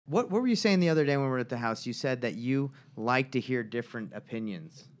What were you saying the other day when we were at the house? You said that you like to hear different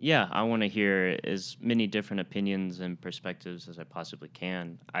opinions. Yeah, I want to hear as many different opinions and perspectives as I possibly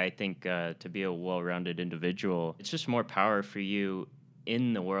can. I think to be a well-rounded individual, it's just more power for you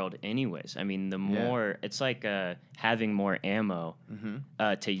in the world anyways. I mean, the more, it's like having more ammo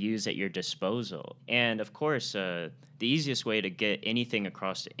to use at your disposal. And of course, the easiest way to get anything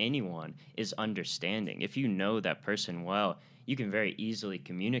across to anyone is understanding. If you know that person well, you can very easily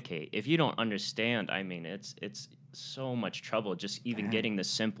communicate. If you don't understand, I mean, it's so much trouble just even getting the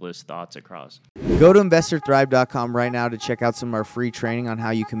simplest thoughts across. Go to investorthrive.com right now to check out some of our free training on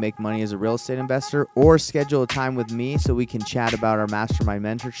how you can make money as a real estate investor, or schedule a time with me so we can chat about our mastermind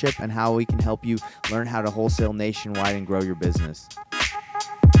mentorship and how we can help you learn how to wholesale nationwide and grow your business.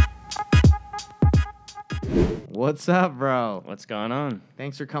 What's up, bro? What's going on?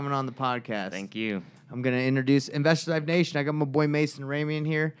 Thanks for coming on the podcast. Thank you. I'm going to introduce Investor Thrive Nation. I got my boy Mason Aramian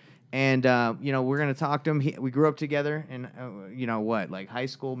here. And, we're going to talk to him. We grew up together in, like high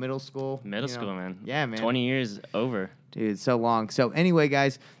school, middle school? Middle school, man. Yeah, man. 20 years over. Dude, so long. So anyway,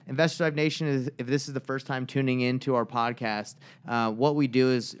 guys, Investor Thrive Nation, if this is the first time tuning into our podcast, what we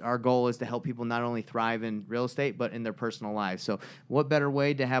do is our goal is to help people not only thrive in real estate, but in their personal lives. So what better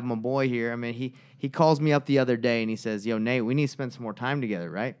way to have my boy here? I mean, he calls me up the other day and he says, yo, Nate, we need to spend some more time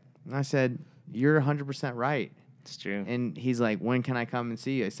together, right? And I said, you're 100% right. It's true. And he's like, when can I come and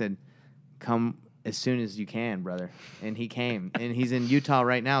see you? I said, come as soon as you can, brother. And he came. And he's in Utah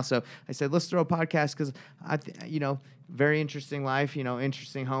right now. So I said, let's throw a podcast because, very interesting life,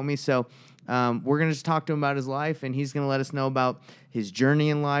 interesting homie. So we're going to just talk to him about his life, and he's going to let us know about his journey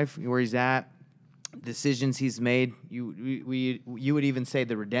in life, where he's at, decisions he's made. You would even say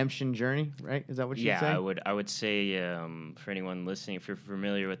the redemption journey, right? Is that what you'd say? Yeah, I would say for anyone listening, if you're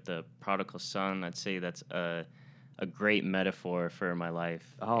familiar with the prodigal son, I'd say that's a great metaphor for my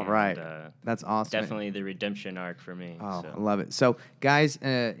life. Oh, right. That's awesome. Definitely the redemption arc for me. Oh, I love it. So, guys,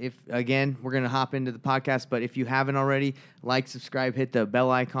 we're going to hop into the podcast, but if you haven't already, like, subscribe, hit the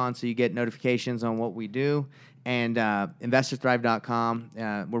bell icon so you get notifications on what we do. And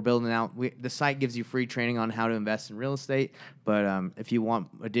investorthrive.com, we're building out. The site gives you free training on how to invest in real estate. But if you want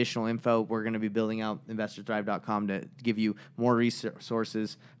additional info, we're going to be building out investorthrive.com to give you more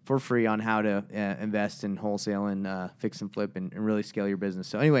resources for free on how to invest in wholesale and fix and flip and really scale your business.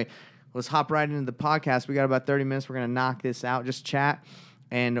 So anyway, let's hop right into the podcast. We got about 30 minutes. We're going to knock this out, just chat.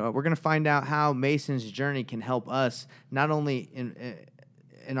 And we're going to find out how Mason's journey can help us not only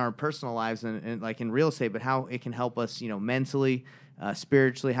in our personal lives and like in real estate, but how it can help us, mentally,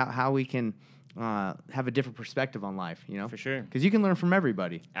 spiritually, how we can have a different perspective on life, For sure. Because you can learn from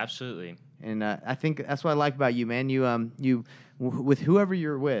everybody. Absolutely. And I think that's what I like about you, man. You with whoever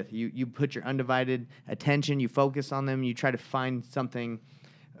you're with, you put your undivided attention, you focus on them, you try to find something,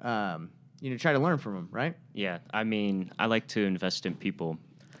 try to learn from them, right? Yeah. I mean, I like to invest in people.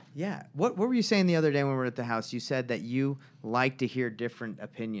 Yeah. What were you saying the other day when we were at the house? You said that you like to hear different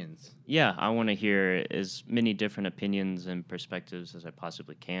opinions. Yeah, I want to hear as many different opinions and perspectives as I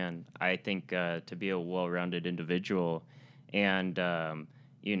possibly can. I think to be a well-rounded individual and,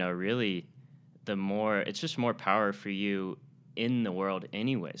 really the more, it's just more power for you in the world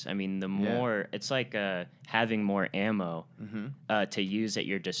anyways. I mean, the more, it's like having more ammo to use at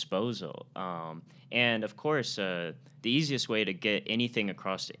your disposal. And of course, the easiest way to get anything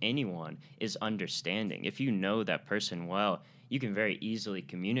across to anyone is understanding. If you know that person well, you can very easily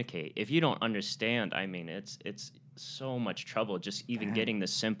communicate. If you don't understand, I mean, it's so much trouble just even getting the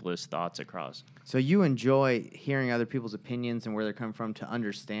simplest thoughts across. So you enjoy hearing other people's opinions and where they're coming from to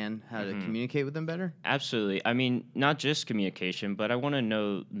understand how to communicate with them better? Absolutely. I mean, not just communication, but I want to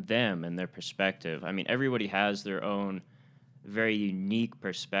know them and their perspective. I mean, everybody has their own very unique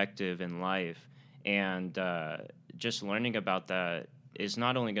perspective in life. And just learning about that is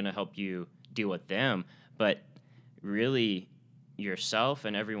not only going to help you deal with them, but really yourself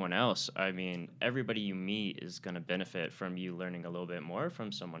and everyone else. I mean, everybody you meet is going to benefit from you learning a little bit more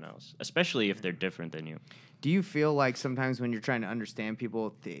from someone else, especially if they're different than you. Do you feel like sometimes when you're trying to understand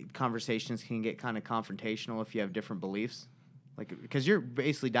people, the conversations can get kind of confrontational if you have different beliefs? Like, because you're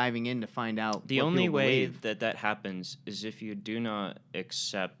basically diving in to find out the what only people way believe. that happens is if you do not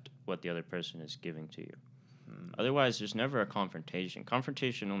accept what the other person is giving to you. Otherwise, there's never a confrontation.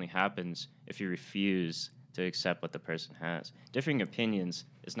 Confrontation only happens if you refuse to accept what the person has. Differing opinions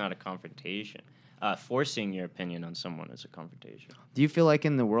is not a confrontation. Forcing your opinion on someone is a confrontation. Do you feel like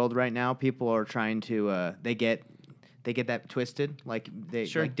in the world right now, people are trying to they get that twisted, like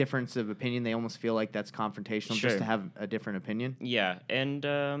like difference of opinion? They almost feel like that's confrontational just to have a different opinion. Yeah, and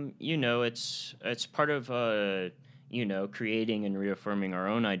it's part of creating and reaffirming our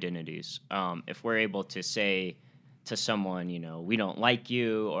own identities. If we're able to say to someone, we don't like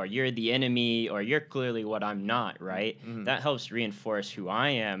you, or you're the enemy, or you're clearly what I'm not, right? Mm-hmm. That helps reinforce who I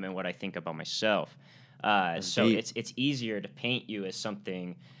am and what I think about myself. So deep. it's easier to paint you as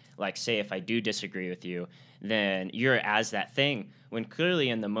something like, say, if I do disagree with you, then you're as that thing. When clearly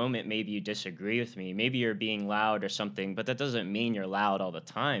in the moment, maybe you disagree with me, maybe you're being loud or something, but that doesn't mean you're loud all the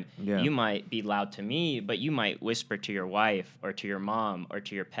time. Yeah. You might be loud to me, but you might whisper to your wife or to your mom or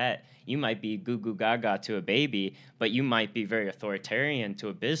to your pet. You might be goo goo gaga to a baby, but you might be very authoritarian to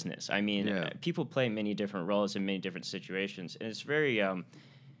a business. I mean, people play many different roles in many different situations, and it's very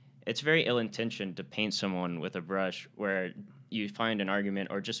ill-intentioned to paint someone with a brush where you find an argument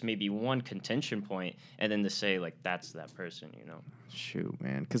or just maybe one contention point, and then to say, like, that's that person, Shoot,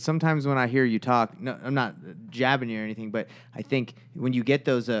 man. Because sometimes when I hear you talk, no, I'm not jabbing you or anything, but I think when you get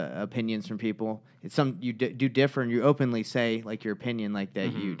those opinions from people, it's you do differ, and you openly say, like, your opinion, like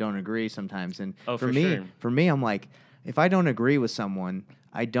that you don't agree sometimes. And for me, I'm like, if I don't agree with someone,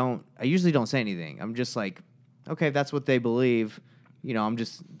 I usually don't say anything. I'm just like, okay, if that's what they believe, I'm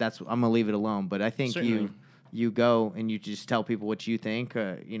gonna leave it alone. But I think you go and you just tell people what you think,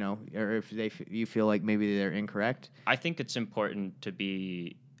 or if you feel like maybe they're incorrect. I think it's important to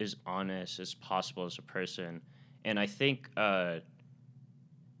be as honest as possible as a person, and I think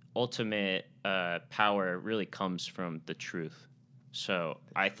ultimate power really comes from the truth. So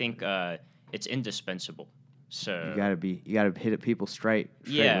I think it's indispensable. So you gotta hit people straight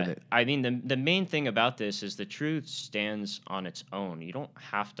with it. I mean, the main thing about this is the truth stands on its own. You don't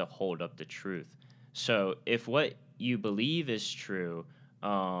have to hold up the truth. So if what you believe is true,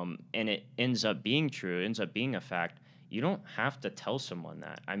 and it ends up being true, ends up being a fact, you don't have to tell someone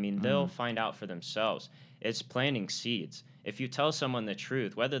that. I mean, they'll find out for themselves. It's planting seeds. If you tell someone the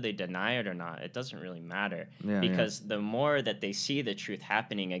truth, whether they deny it or not, it doesn't really matter. Because the more that they see the truth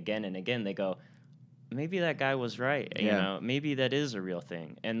happening again and again, they go, maybe that guy was right. Maybe that is a real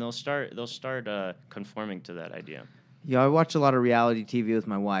thing, and they'll start conforming to that idea. Yeah, I watch a lot of reality TV with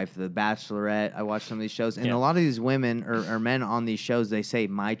my wife, The Bachelorette. I watch some of these shows, and a lot of these women or men on these shows, they say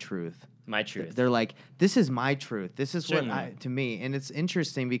my truth. My truth. They're like, this is my truth. This is Certainly. what to me, and it's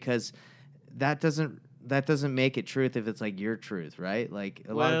interesting because that doesn't make it truth if it's like your truth, right? Like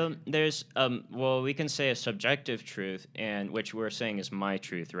there's we can say a subjective truth, and which we're saying is my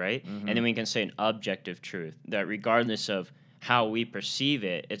truth, right? And then we can say an objective truth that regardless of how we perceive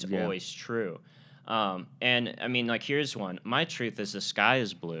it, it's always true. And I mean, like, here's one. My truth is the sky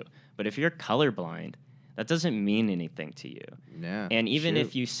is blue, but if you're colorblind, that doesn't mean anything to you. Yeah. And even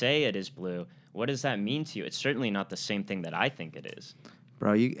if you say it is blue, what does that mean to you? It's certainly not the same thing that I think it is.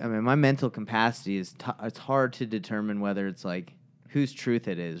 Bro, my mental capacity is it's hard to determine whether it's like whose truth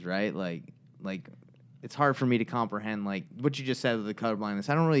it is, right? Like it's hard for me to comprehend like what you just said with the colorblindness.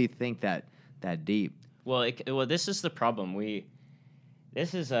 I don't really think that deep. Well, this is the problem.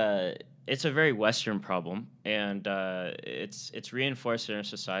 It's a very Western problem, and it's reinforced in our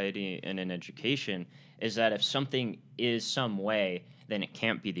society and in education, is that if something is some way, then it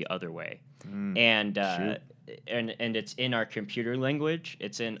can't be the other way. And it's in our computer language.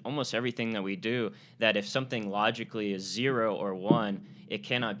 It's in almost everything that we do, that if something logically is 0 or 1, it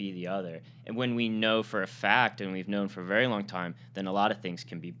cannot be the other. And when we know for a fact, and we've known for a very long time, then a lot of things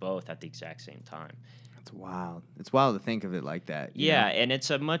can be both at the exact same time. It's wild. It's wild to think of it like that. Yeah, and it's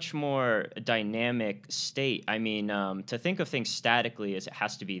a much more dynamic state. I mean, to think of things statically as it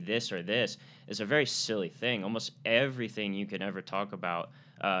has to be this or this is a very silly thing. Almost everything you can ever talk about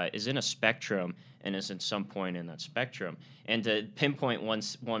is in a spectrum and is in some point in that spectrum. And to pinpoint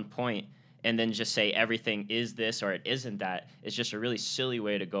one point and then just say everything is this or it isn't that is just a really silly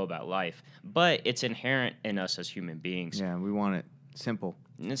way to go about life. But it's inherent in us as human beings. Yeah, we want it simple.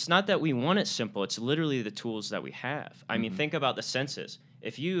 And it's not that we want it simple. It's literally the tools that we have. I mean, think about the senses.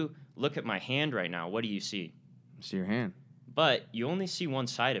 If you look at my hand right now, what do you see? I see your hand. But you only see one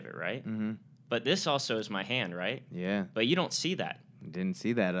side of it, right? Mm-hmm. But this also is my hand, right? Yeah. But you don't see that. Didn't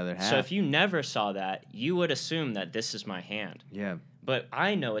see that other half. So if you never saw that, you would assume that this is my hand. Yeah. But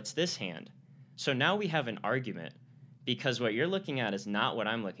I know it's this hand. So now we have an argument because what you're looking at is not what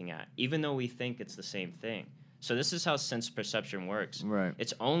I'm looking at, even though we think it's the same thing. So this is how sense perception works. Right.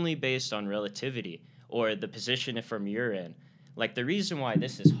 It's only based on relativity or the position from you're in. Like, the reason why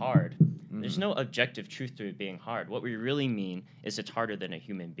this is hard, there's no objective truth to it being hard. What we really mean is it's harder than a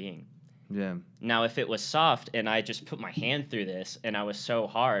human being. Yeah. Now, if it was soft and I just put my hand through this and I was so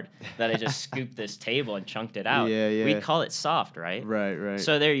hard that I just scooped this table and chunked it out, Yeah. we'd call it soft, right? Right.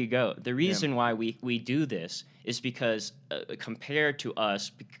 So there you go. The reason why we do this is because compared to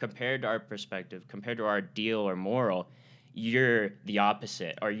us, compared to our perspective, compared to our ideal or moral, you're the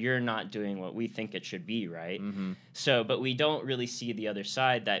opposite, or you're not doing what we think it should be, right? Mm-hmm. So, but we don't really see the other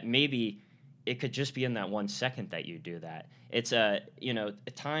side, that maybe it could just be in that 1 second that you do that. It's a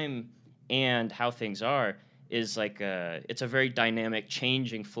time and how things are is like it's a very dynamic,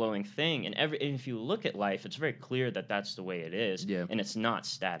 changing, flowing thing. And if you look at life, it's very clear that that's the way it is, and it's not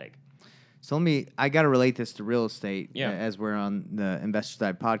static. So I got to relate this to real estate as we're on the Investor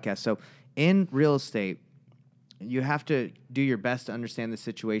Side podcast. So in real estate, you have to do your best to understand the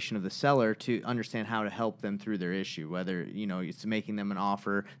situation of the seller to understand how to help them through their issue, whether, it's making them an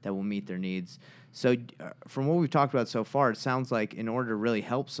offer that will meet their needs. So from what we've talked about so far, it sounds like in order to really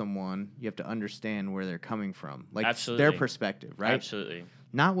help someone, you have to understand where they're coming from, like Absolutely. their perspective, right? Absolutely.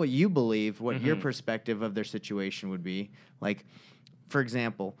 Not what you believe, what your perspective of their situation would be. Like, for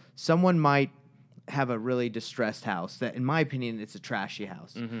example, someone might have a really distressed house that, in my opinion, it's a trashy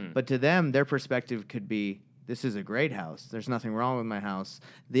house. But to them, their perspective could be, this is a great house. There's nothing wrong with my house.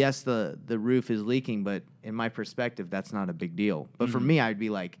 Yes, the roof is leaking, but in my perspective, that's not a big deal. But for me, I'd be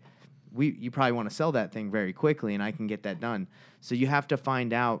like, you probably want to sell that thing very quickly, and I can get that done. So you have to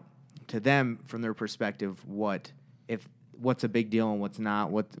find out to them from their perspective what's a big deal and what's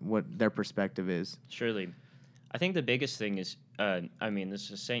not, what their perspective is. Surely. I think the biggest thing is,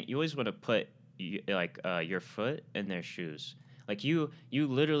 this is saying, you always want to put your foot in their shoes. Like you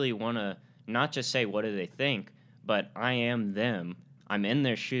literally want to not just say, what do they think, but I am them. I'm in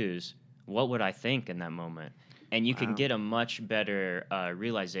their shoes. What would I think in that moment? And you can get a much better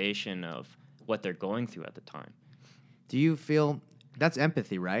realization of what they're going through at the time. Do you feel that's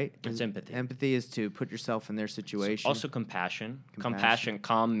empathy, right? It's empathy. Empathy is to put yourself in their situation. Also compassion.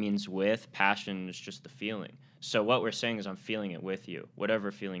 Calm means with. Passion is just the feeling. So what we're saying is I'm feeling it with you,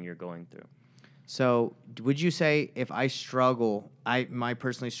 whatever feeling you're going through. So would you say if I struggle, I might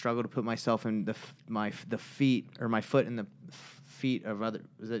personally struggle to put myself in my feet or my foot in the feet of other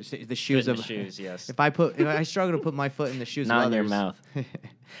the shoes foot in of the shoes, yes. If I struggle to put my foot in the shoes of others, not in your mouth.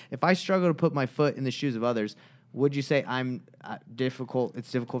 If I struggle to put my foot in the shoes of others, would you say I'm difficult?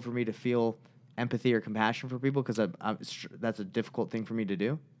 It's difficult for me to feel empathy or compassion for people because that's a difficult thing for me to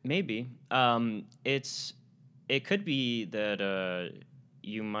do. Maybe it could be that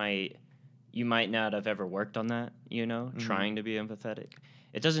you might not have ever worked on that, trying to be empathetic.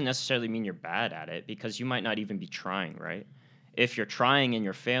 It doesn't necessarily mean you're bad at it because you might not even be trying, right? If you're trying and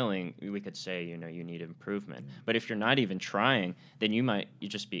you're failing, we could say, you need improvement. But if you're not even trying, then you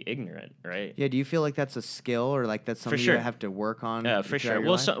just be ignorant, right? Yeah, do you feel like that's a skill or like that's something you have to work on? For sure.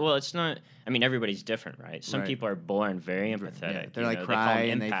 Well, it's not. Everybody's different, right? Some people are born very empathetic. Yeah, they're like cry they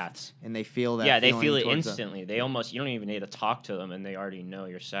call them empaths. and they feel that. Yeah, they feel it instantly. They almost, you don't even need to talk to them, and they already know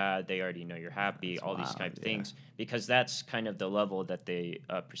you're sad. They already know you're happy. All these type of things, because that's kind of the level that they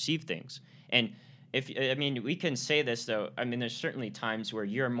perceive things. And we can say this though. There's certainly times where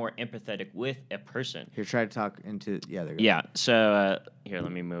you're more empathetic with a person. Here, try to talk into there you go. Yeah. So here,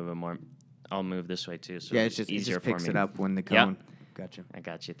 let me move it more. I'll move this way too. So it's easier for me. It just picks it up when the cone. Yep. Gotcha. I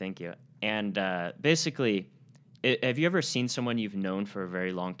got you. Thank you. And basically, have you ever seen someone you've known for a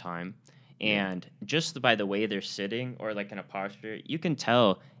very long time, and just by the way they're sitting or like in a posture, you can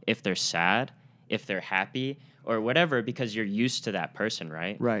tell if they're sad, if they're happy, or whatever, because you're used to that person,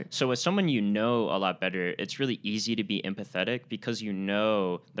 right? Right. So with someone you know a lot better, it's really easy to be empathetic because you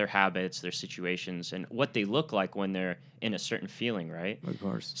know their habits, their situations, and what they look like when they're in a certain feeling, right? Of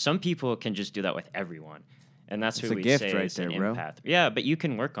course. Some people can just do that with everyone. And that's who we say right is there, an bro. empath. Yeah, but you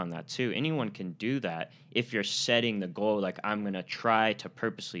can work on that too. Anyone can do that if you're setting the goal, like I'm going to try to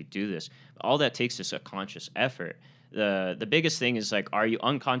purposely do this. All that takes is a conscious effort. The biggest thing is like, are you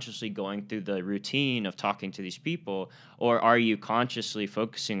unconsciously going through the routine of talking to these people, or are you consciously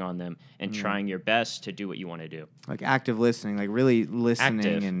focusing on them and trying your best to do what you want to do? Like active listening, like really listening.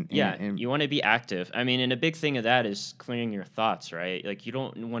 Active. And You want to be active. And a big thing of that is clearing your thoughts, right? Like you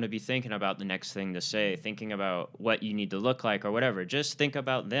don't want to be thinking about the next thing to say, thinking about what you need to look like or whatever. Just think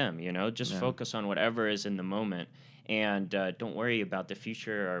about them, just focus on whatever is in the moment. And don't worry about the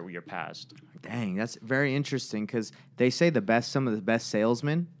future or your past. Dang, that's very interesting because they say some of the best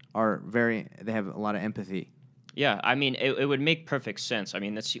salesmen they have a lot of empathy. Yeah, it would make perfect sense.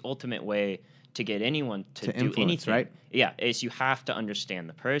 That's the ultimate way to get anyone to do anything. Right? Yeah, is you have to understand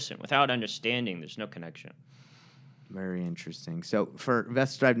the person. Without understanding, there's no connection. Very interesting. So for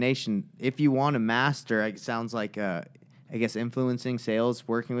Investor Drive Nation, if you want to master, it sounds like I guess, influencing sales,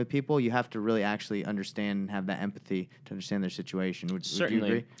 working with people, you have to really actually understand and have that empathy to understand their situation. Would Certainly.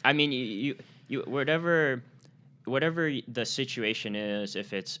 you agree? I mean, you whatever the situation is,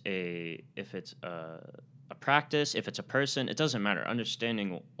 if it's a practice, if it's a person, it doesn't matter.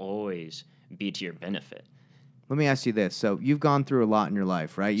 Understanding will always be to your benefit. Let me ask you this. So you've gone through a lot in your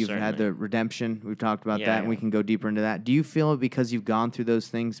life, right? You've had Certainly. the redemption. We've talked about Yeah, that, and we yeah. can go deeper into that. Do you feel because you've gone through those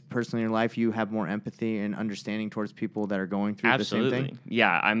things personally in your life, you have more empathy and understanding towards people that are going through the same Absolutely. thing?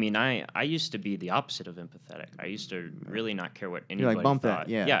 Yeah, I mean, I used to be the opposite of empathetic. I used to really not care what You're anybody like, bump thought.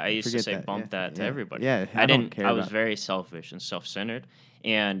 that. Yeah. Yeah, I used to Forget say that. bump Yeah. that to Yeah. everybody. Yeah. I don't didn't. care I was about very selfish and self-centered,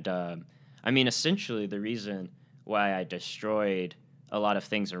 and I mean, essentially, the reason why I destroyed a lot of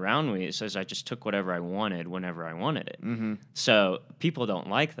things around me is because I just took whatever I wanted whenever I wanted it. Mm-hmm. So people don't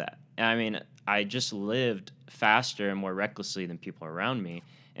like that. I mean, I just lived faster and more recklessly than people around me,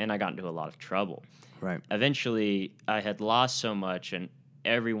 and I got into a lot of trouble. Right. Eventually, I had lost so much, and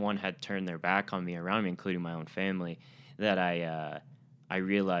everyone had turned their back on me around me, including my own family, that I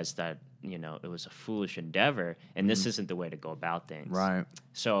realized that it was a foolish endeavor, and this isn't the way to go about things. Right.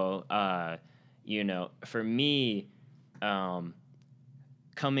 So, for me,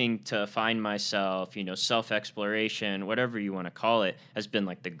 coming to find myself, self-exploration, whatever you want to call it, has been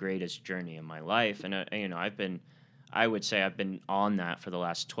like the greatest journey in my life. And, I would say I've been on that for the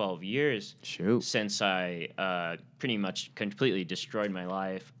last 12 years. Shoot. Since I pretty much completely destroyed my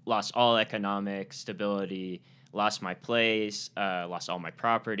life, lost all economic stability, lost my place, lost all my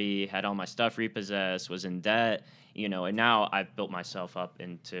property, had all my stuff repossessed, was in debt, and now I've built myself up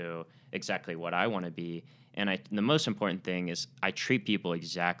into exactly what I want to be. And the most important thing is I treat people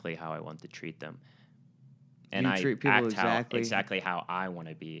exactly how I want to treat them. And You I treat people act exactly how I want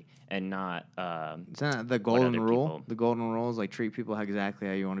to be, and not It's not the what golden other rule. people. The golden rule is like treat people exactly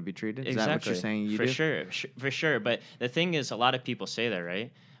how you want to be treated. Is that what you're saying you for do? sure, for sure. But the thing is, a lot of people say that,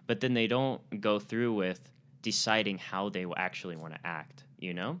 right? But then they don't go through with deciding how they will actually want to act.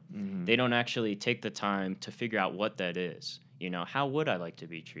 Mm-hmm. They don't actually take the time to figure out what that is. How would I like to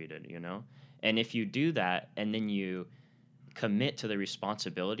be treated? And if you do that, and then you commit to the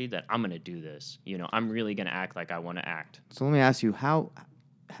responsibility that I'm going to do this, I'm really going to act like I want to act. So let me ask you, how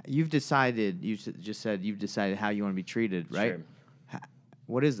you've decided? You just said you've decided how you want to be treated, right? Sure.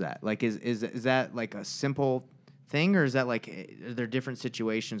 What is that? Like, is that like a simple thing, or is that like are there different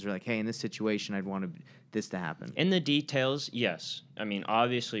situations where like, hey, in this situation, I'd want this to happen? In the details, yes. I mean,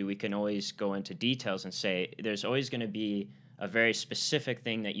 obviously, we can always go into details and say there's always going to be a very specific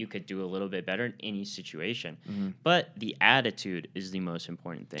thing that you could do a little bit better in any situation. Mm-hmm. But the attitude is the most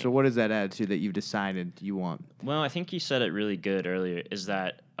important thing. So what is that attitude that you've decided you want? Well, I think you said it really good earlier, is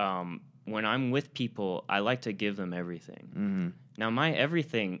that when I'm with people, I like to give them everything. Mm-hmm. Now, my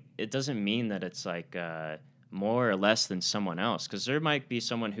everything, it doesn't mean that it's like more or less than someone else, because there might be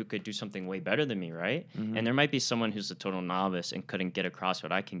someone who could do something way better than me, right? Mm-hmm. And there might be someone who's a total novice and couldn't get across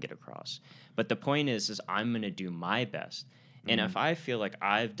what I can get across. But the point is I'm going to do my best. And if I feel like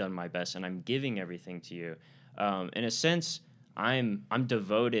I've done my best and I'm giving everything to you, in a sense, I'm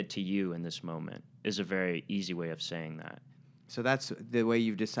devoted to you in this moment, is a very easy way of saying that. So that's the way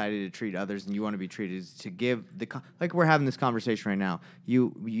you've decided to treat others, and you want to be treated, is to give like we're having this conversation right now.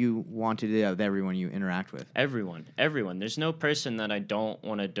 You want to do that with everyone you interact with. Everyone. There's no person that I don't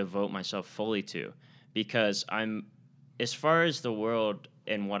want to devote myself fully to, because as far as the world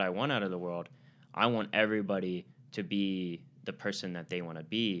and what I want out of the world, I want everybody to be the person that they want to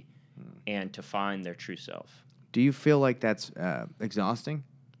be and to find their true self. Do you feel like that's exhausting?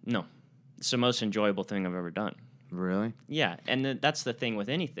 No. It's the most enjoyable thing I've ever done. Really? Yeah, and that's the thing with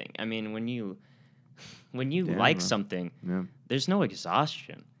anything. I mean, when you like something, there's no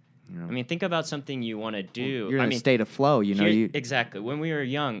exhaustion. Yeah. I mean, think about something you want to do. You're in a state of flow, Exactly. When we were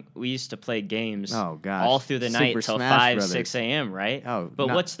young, we used to play games all through the night till Smash 5, Brothers. 6 a.m., right?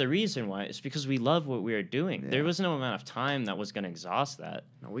 But what's the reason why? It's because we love what we were doing. Yeah. There was no amount of time that was going to exhaust that.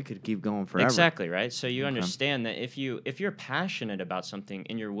 No, we could keep going forever. Exactly, right? So you understand that if you're passionate about something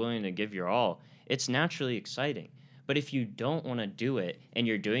and you're willing to give your all, it's naturally exciting. But if you don't want to do it and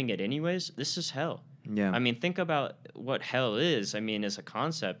you're doing it anyways, this is hell. Yeah. I mean, think about what hell is. I mean, as a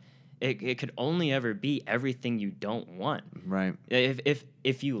concept, it could only ever be everything you don't want. Right.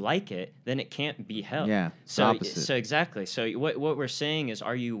 If you like it, then it can't be hell. Yeah. So opposite. So exactly. So what we're saying is,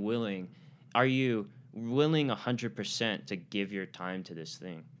 are you willing 100% to give your time to this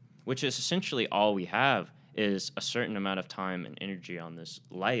thing, which is essentially all we have is a certain amount of time and energy on this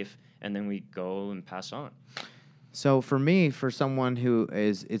life, and then we go and pass on. So for me, for someone who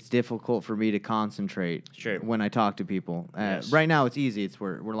it's difficult for me to concentrate when I talk to people. Yes. Right now, it's easy.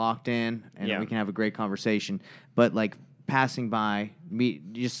 We're locked in, and we can have a great conversation. But like passing by, me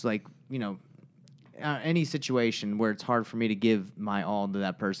just like, any situation where it's hard for me to give my all to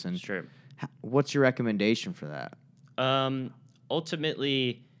that person. Sure. What's your recommendation for that?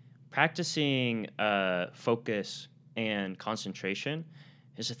 Ultimately, practicing focus and concentration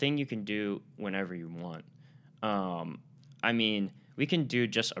is a thing you can do whenever you want. I mean, we can do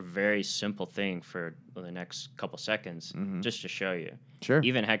just a very simple thing for the next couple seconds just to show you. Sure.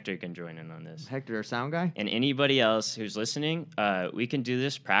 Even Hector can join in on this. Hector, our sound guy? And anybody else who's listening, we can do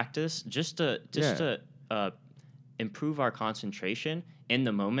this practice just to improve our concentration in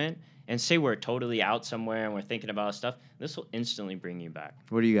the moment. And say we're totally out somewhere and we're thinking about stuff. This will instantly bring you back.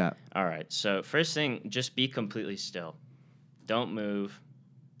 What do you got? All right. So first thing, just be completely still. Don't move.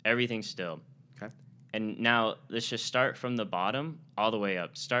 Everything's still. Okay. And now let's just start from the bottom all the way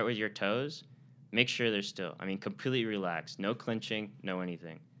up. Start with your toes. Make sure they're still. I mean, completely relaxed. No clenching, no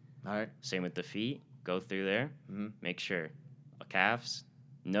anything. All right. Same with the feet. Go through there. Mm-hmm. Make sure. Calves,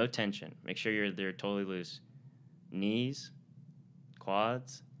 no tension. Make sure they're totally loose. Knees,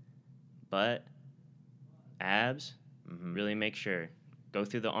 quads, butt, abs. Mm-hmm. Really make sure. Go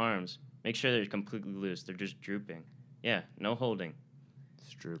through the arms. Make sure they're completely loose. They're just drooping. Yeah, no holding.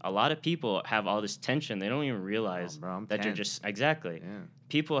 It's true. A lot of people have all this tension. They don't even realize I'm that tense. you're just... Exactly. Yeah.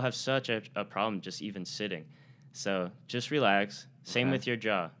 People have such a problem just even sitting. So just relax. Same with your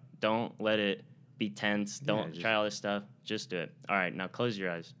jaw. Don't let it be tense. Don't try all this stuff. Just do it. All right, now close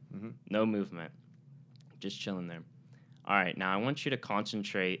your eyes. Mm-hmm. No movement. Just chilling there. All right, now I want you to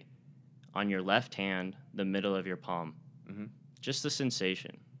concentrate on your left hand, the middle of your palm. Mm-hmm. Just the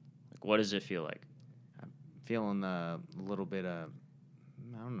sensation. Like, what does it feel like? I'm feeling a little bit of,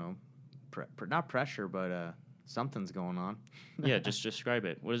 I don't know, not pressure, but something's going on. Yeah, just describe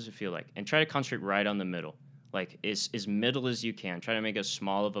it. What does it feel like? And try to concentrate right on the middle. Like, as middle as you can. Try to make as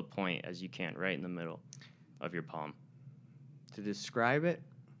small of a point as you can, right in the middle of your palm. To describe it?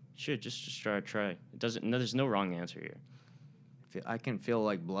 Sure, just try. It doesn't. No, there's no wrong answer here. I can feel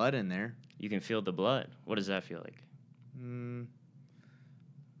like blood in there. You can feel the blood. What does that feel like?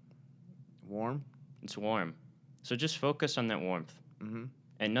 Warm. It's warm. So just focus on that warmth. Mm-hmm.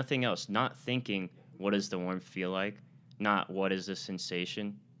 And nothing else. Not thinking, what does the warmth feel like? Not what is the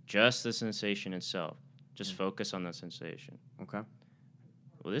sensation. Just the sensation itself. Just focus on the sensation. Okay.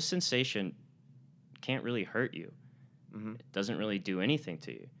 Well, this sensation can't really hurt you. Mm-hmm. It doesn't really do anything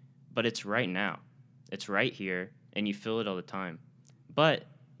to you. But it's right now. It's right here, and you feel it all the time. But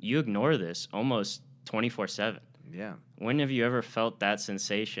you ignore this almost 24/7. Yeah. When have you ever felt that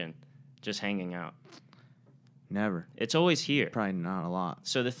sensation just hanging out? Never. It's always here. Probably not a lot.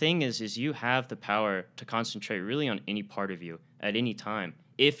 So the thing is you have the power to concentrate really on any part of you at any time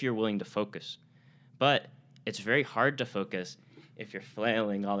if you're willing to focus. But it's very hard to focus if you're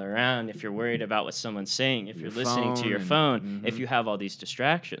flailing all around, if you're worried about what someone's saying, if you're listening to your phone, if you have all these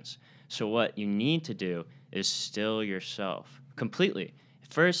distractions. So what you need to do is still yourself completely.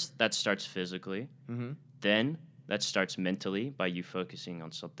 First, that starts physically. Mm-hmm. Then that starts mentally by you focusing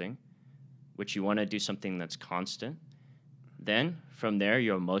on something, which you want to do something that's constant. Then from there,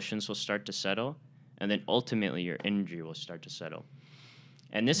 your emotions will start to settle. And then ultimately, your energy will start to settle.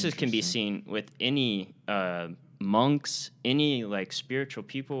 And this can be seen with any monks, any like spiritual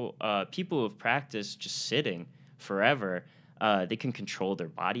people, people who have practiced just sitting forever. They can control their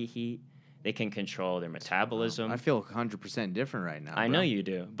body heat. They can control their metabolism. I feel 100% different right now. I know you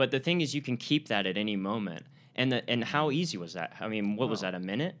do. But the thing is, you can keep that at any moment. And how easy was that? I mean, what was that, a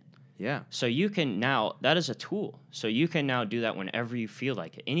minute? Yeah. So you can now, that is a tool. So you can now do that whenever you feel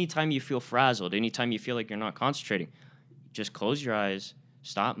like it. Anytime you feel frazzled, anytime you feel like you're not concentrating, just close your eyes,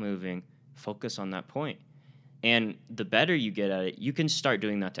 stop moving, focus on that point. And the better you get at it, you can start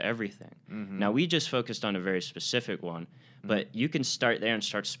doing that to everything. Mm-hmm. Now, we just focused on a very specific one, but you can start there and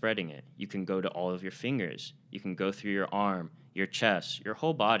start spreading it. You can go to all of your fingers. You can go through your arm, your chest, your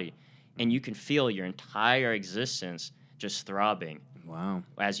whole body, and you can feel your entire existence just throbbing. Wow.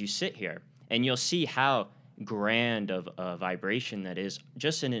 As you sit here. And you'll see how grand of a vibration that is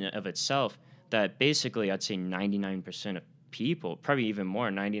just in and of itself, that basically I'd say 99% of people, probably even more,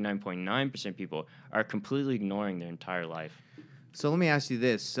 99.9% people are completely ignoring their entire life. So let me ask you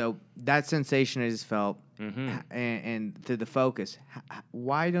this. So that sensation I just felt and to the focus,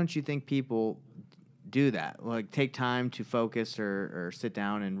 why don't you think people do that? Like take time to focus or sit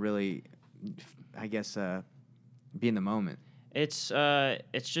down and really, I guess, be in the moment? It's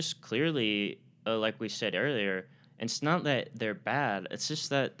just clearly, like we said earlier, it's not that they're bad. It's just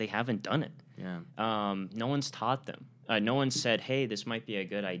that they haven't done it. Yeah. No one's taught them. No one said, hey, this might be a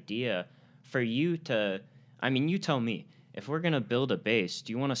good idea for you to, I mean, you tell me, if we're going to build a base,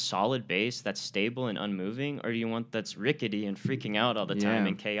 do you want a solid base that's stable and unmoving, or do you want that's rickety and freaking out all the time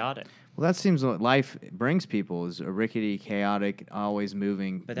and chaotic? Well, that seems what life brings people is a rickety, chaotic, always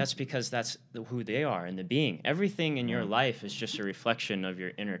moving. But that's because that's who they are in the being. Everything in your life is just a reflection of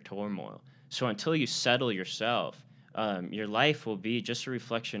your inner turmoil. So until you settle yourself, your life will be just a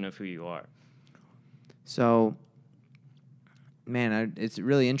reflection of who you are. So, man, it's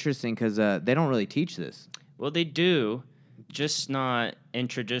really interesting because they don't really teach this. Well, they do, just not in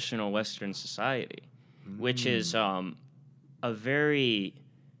traditional Western society, which is a very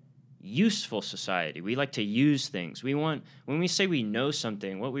useful society. We like to use things. When we say we know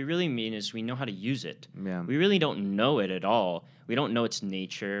something, what we really mean is we know how to use it. Yeah. We really don't know it at all. We don't know its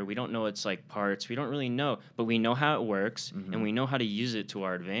nature. We don't know its like parts. We don't really know, but we know how it works and we know how to use it to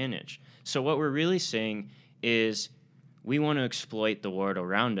our advantage. So what we're really saying is we want to exploit the world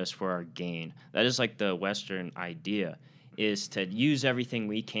around us for our gain. That is like the Western idea, is to use everything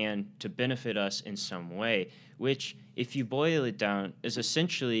we can to benefit us in some way, which, if you boil it down, is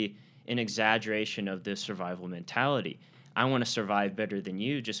essentially an exaggeration of the survival mentality. I want to survive better than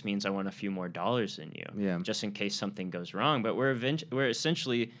you just means I want a few more dollars than you, just in case something goes wrong. But we're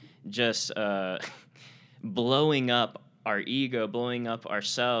essentially just blowing up our ego, blowing up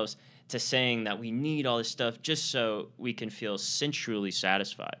ourselves to saying that we need all this stuff just so we can feel sensually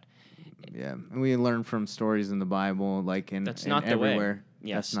satisfied. Yeah, and we learn from stories in the Bible, like that's not the everywhere. way.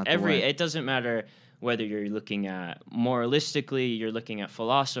 Yes, that's not the way. It doesn't matter whether you're looking at moralistically, you're looking at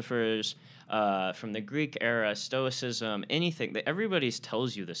philosophers from the Greek era, Stoicism, anything. Everybody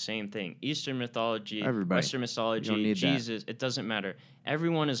tells you the same thing. Eastern mythology, Western mythology, Jesus, it doesn't matter.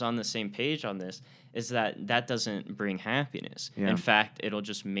 Everyone is on the same page on this, is that doesn't bring happiness. In fact, it'll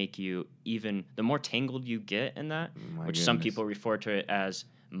just make you even, the more tangled you get in that, some people refer to it as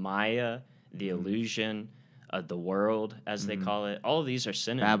Maya, the illusion, the world, as they call it. All of these are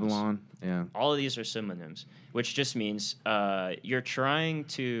synonyms. Babylon, all of these are synonyms, which just means you're trying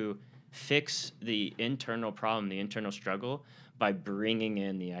to fix the internal problem, the internal struggle, by bringing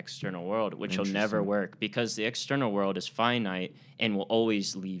in the external world, which will never work because the external world is finite and will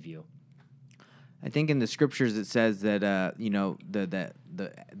always leave you. I think in the scriptures it says that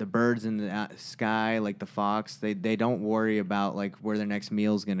the birds in the sky, like the fox, they don't worry about like where their next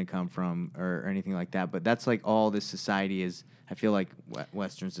meal is going to come from or anything like that. But that's like all this society is. I feel like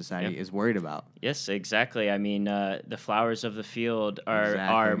Western society is worried about. Yes, exactly. I mean, the flowers of the field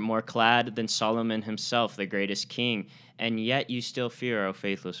are more clad than Solomon himself, the greatest king, and yet you still fear, O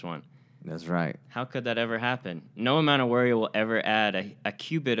faithless one. That's right. How could that ever happen? No amount of worry will ever add a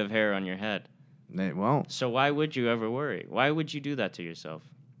cubit of hair on your head. It won't. So why would you ever worry? Why would you do that to yourself?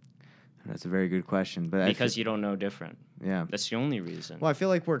 That's a very good question. But because you don't know different. Yeah. That's the only reason. Well, I feel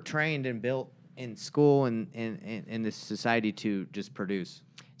like we're trained and built in school and in this society to just produce.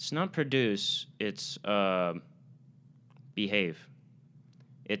 It's not produce. It's behave.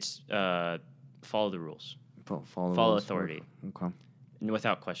 It's follow the rules. Follow authority. Okay.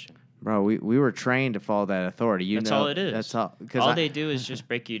 Without question. Bro, we were trained to follow that authority. That's all it is. That's all. All they do is just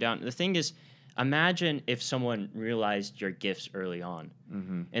break you down. The thing is, imagine if someone realized your gifts early on,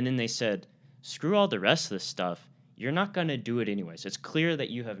 and then they said, screw all the rest of this stuff. You're not going to do it anyways. It's clear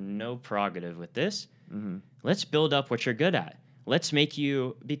that you have no prerogative with this. Let's build up what you're good at. Let's make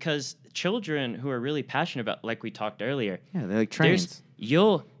you, because children who are really passionate about, like we talked earlier. Yeah, they're like trains.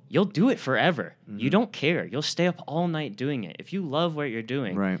 You'll do it forever. You don't care. You'll stay up all night doing it. If you love what you're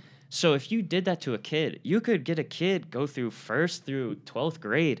doing. Right. So if you did that to a kid, you could get a kid go through 1st through 12th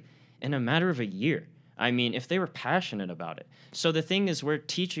grade in a matter of a year. I mean, if they were passionate about it. So the thing is, we're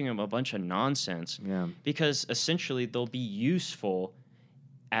teaching them a bunch of nonsense because essentially they'll be useful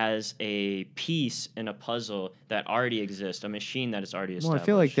as a piece in a puzzle that already exists, a machine that is already established.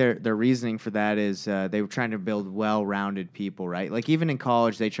 Well, I feel like their reasoning for that is they were trying to build well-rounded people, right? Like even in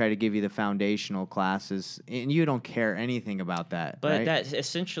college, they try to give you the foundational classes, and you don't care anything about that. But right? that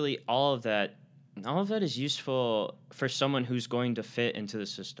essentially all of that is useful for someone who's going to fit into the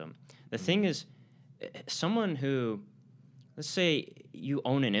system. The thing is, someone who, let's say you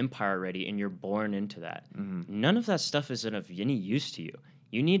own an empire already and you're born into that, none of that stuff is of any use to you.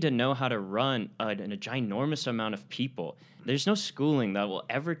 You need to know how to run a ginormous amount of people. There's no schooling that will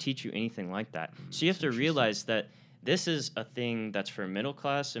ever teach you anything like that. So you have to realize that this is a thing that's for middle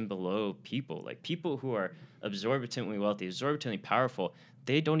class and below people. Like people who are exorbitantly wealthy, exorbitantly powerful,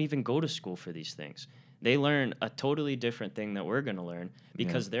 they don't even go to school for these things. They learn a totally different thing that we're going to learn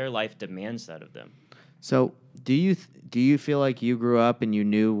because their life demands that of them. So do you feel like you grew up and you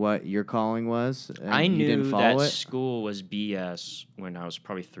knew what your calling was? I knew you didn't follow that it? School was BS when I was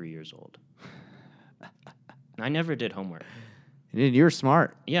probably 3 years old. I never did homework. Dude, you were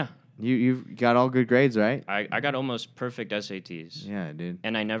smart. Yeah. You got all good grades, right? I got almost perfect SATs. Yeah, dude.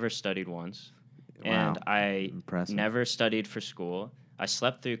 And I never studied once. Wow. And I Impressive. never studied for school. I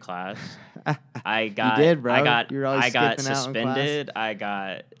slept through class. I You did, bro. You were always I got skipping out in class. suspended. I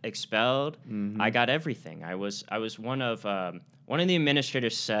got expelled. Mhm. I got everything. I was one of the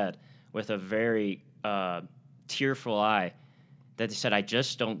administrators said with a very tearful eye that they said, "I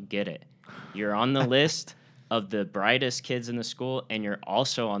just don't get it. You're on the list of the brightest kids in the school, and you're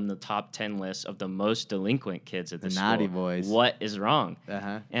also on the top 10 list of the most delinquent kids at the school. Naughty boys. What is wrong?"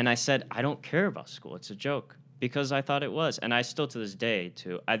 Uh-huh. And I said, "I don't care about school. It's a joke." Because I thought it was. And I still to this day,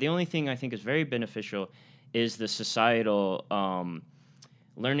 too. The only thing I think is very beneficial is the societal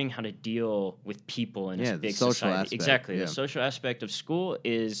learning how to deal with people in a big social society. aspect. Exactly. Yeah. The social aspect of school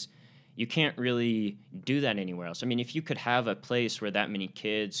is you can't really do that anywhere else. I mean, if you could have a place where that many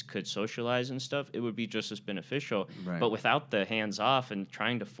kids could socialize and stuff, it would be just as beneficial. Right. But without the hands off and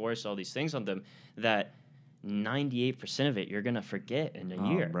trying to force all these things on them, that 98% of it you're gonna forget in a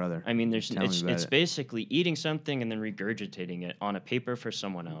year. Brother. I mean, Tell me about it's it. basically eating something and then regurgitating it on a paper for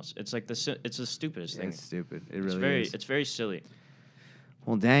someone else. It's like it's the stupidest thing. It's stupid. It really is. It's very silly.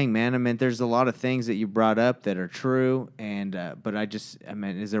 Well, dang, man. I mean, there's a lot of things that you brought up that are true, and but I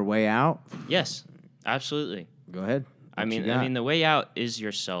mean, is there a way out? Yes, absolutely. Go ahead. I mean, the way out is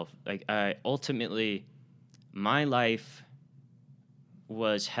yourself. Like, ultimately, my life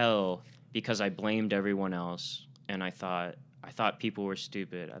was hell because I blamed everyone else, and I thought people were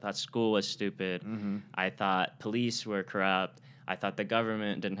stupid. I thought school was stupid. Mm-hmm. I thought police were corrupt. I thought the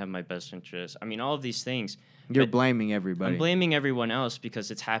government didn't have my best interest. I mean, all of these things. You're blaming everybody. I'm blaming everyone else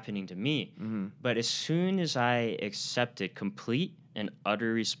because it's happening to me. Mm-hmm. But as soon as I accepted complete and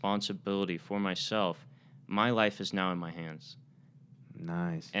utter responsibility for myself, my life is now in my hands.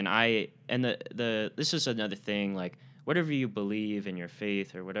 Nice. And this is another thing, like whatever you believe in your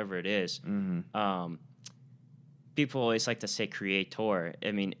faith or whatever it is, Mm-hmm. People always like to say creator.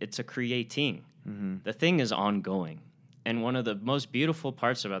 I mean, it's a creating. Mm-hmm. The thing is ongoing. And one of the most beautiful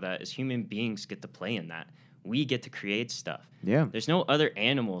parts about that is human beings get to play in that. We get to create stuff. Yeah. There's no other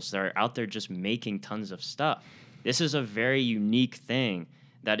animals that are out there just making tons of stuff. This is a very unique thing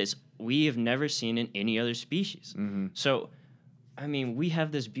that we have never seen in any other species. Mm-hmm. So, I mean, we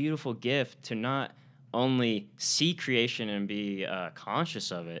have this beautiful gift to not only see creation and be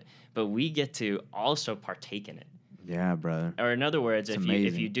conscious of it, but we get to also partake in it. Yeah, brother. Or in other words, if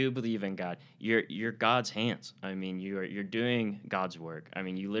amazing. you do believe in God, you're God's hands. I mean, you're doing God's work. I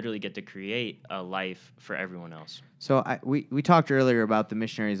mean, you literally get to create a life for everyone else. So we talked earlier about the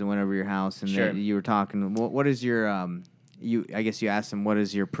missionaries that went over your house, and Sure. that you were talking. What is your I guess you asked them, what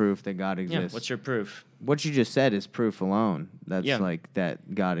is your proof that God exists? Yeah. What's your proof? What you just said is proof alone. That's Yeah. like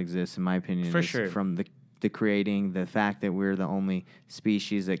that God exists, in my opinion. For is sure. From the creating, the fact that we're the only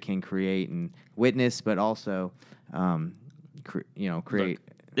species that can create and witness, but also, create. Look,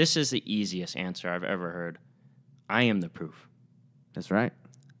 this is the easiest answer I've ever heard. I am the proof. That's right.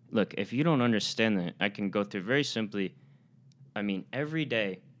 Look, if you don't understand that, I can go through very simply. I mean, every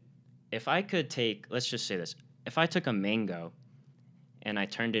day, if I could take, let's just say this. If I took a mango and I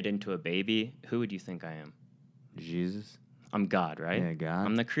turned it into a baby, who would you think I am? Jesus. I'm God, right? Yeah, God.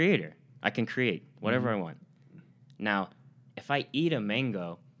 I'm the creator. I can create whatever I want. Now, if I eat a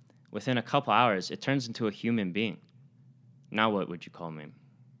mango, within a couple hours, it turns into a human being. Now what would you call me?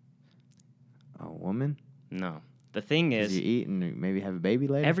 A woman? No. The thing is, you eat and maybe have a baby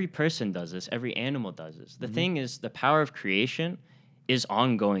later? every person does this. Every animal does this. The thing is, the power of creation is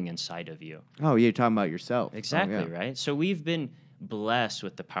ongoing inside of you. Oh, you're talking about yourself. Exactly, Oh, yeah. right? So we've been blessed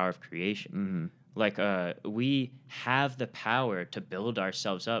with the power of creation. Mm-hmm. Like, we have the power to build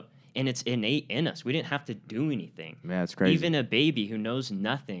ourselves up, and it's innate in us. We didn't have to do anything. Yeah, it's crazy. Even a baby who knows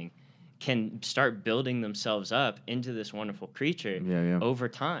nothing can start building themselves up into this wonderful creature over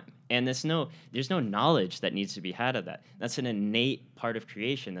time. And there's no knowledge that needs to be had of that. That's an innate part of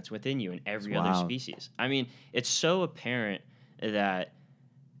creation that's within you and every other species. I mean, it's so apparent that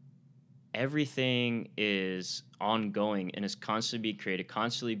everything is ongoing and is constantly being created,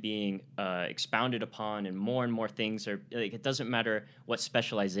 constantly being expounded upon, and more things are, like, it doesn't matter what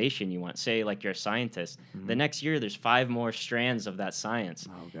specialization you want. Say, like, you're a scientist. The next year, there's 5 more strands of that science.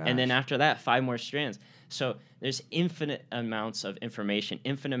 Oh, and then after that, 5 more strands. So there's infinite amounts of information,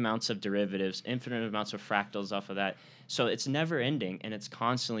 infinite amounts of derivatives, infinite amounts of fractals off of that. So it's never ending, and it's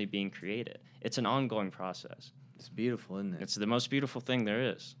constantly being created. It's an ongoing process. It's beautiful, isn't it? It's the most beautiful thing there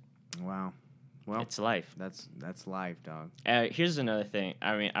is. Wow. Well, It's life. That's life, dog. Here's another thing.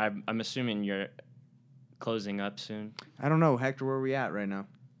 I mean, I'm assuming you're closing up soon. I don't know, Hector. Where are we at right now?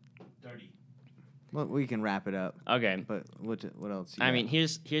 30. Well, we can wrap it up. Okay. But what else? I mean,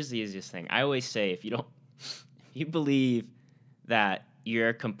 here's the easiest thing. I always say if you believe that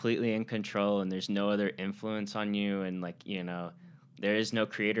you're completely in control and there's no other influence on you and like, there is no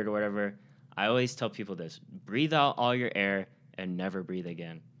creator or whatever, I always tell people this: breathe out all your air and never breathe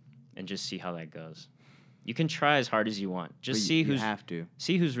again, and just see how that goes. You can try as hard as you want. Just see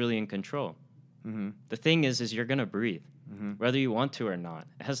who's really in control. Mm-hmm. The thing is you're gonna breathe, Mm-hmm. whether you want to or not.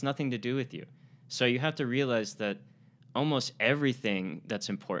 It has nothing to do with you. So you have to realize that almost everything that's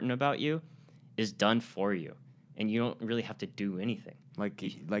important about you is done for you, and you don't really have to do anything.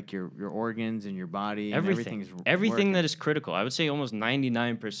 Like your organs and your body. Everything. And Everything that is critical. I would say almost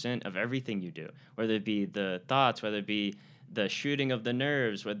 99% of everything you do, whether it be the thoughts, whether it be the shooting of the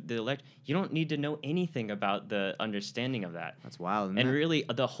nerves, whether you don't need to know anything about the understanding of that. That's wild. And really,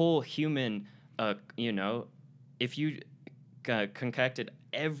 the whole human, if you concocted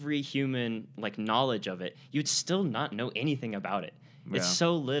every human knowledge of it, you'd still not know anything about it. Yeah. It's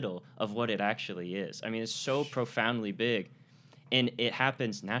so little of what it actually is. I mean, it's so profoundly big, and it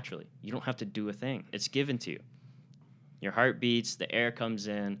happens naturally. You don't have to do a thing. It's given to you. Your heart beats, the air comes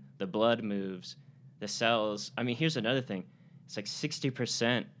in, the blood moves, the cells. I mean, here's another thing. It's like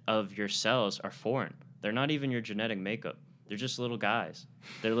 60% of your cells are foreign. They're not even your genetic makeup. They're just little guys.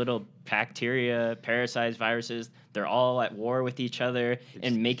 They're little bacteria, parasites, viruses. They're all at war with each other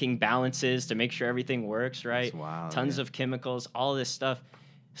and making balances to make sure everything works, right? That's wild, Tons of chemicals, all this stuff.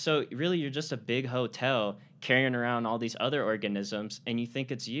 So really, you're just a big hotel carrying around all these other organisms, and you think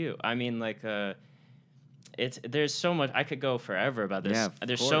it's you. I mean, there's so much. I could go forever about this. Yeah,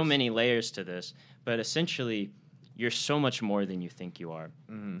 there's so many layers to this, but essentially, you're so much more than you think you are.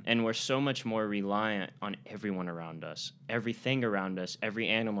 Mm-hmm. And we're so much more reliant on everyone around us, everything around us, every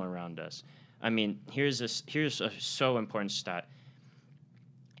animal around us. I mean, here's a so important stat.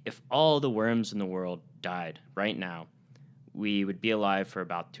 If all the worms in the world died right now, we would be alive for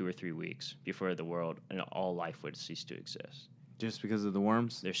about 2 or 3 weeks before the world and all life would cease to exist. Just because of the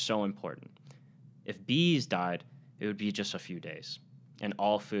worms? They're so important. If bees died, it would be just a few days, and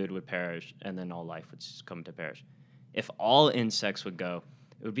all food would perish, and then all life would come to perish. If all insects would go,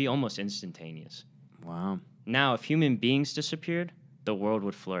 it would be almost instantaneous. Wow. Now, if human beings disappeared, the world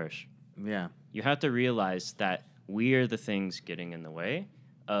would flourish. Yeah. You have to realize that we are the things getting in the way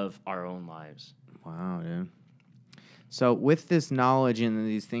of our own lives. Wow, dude. So with this knowledge and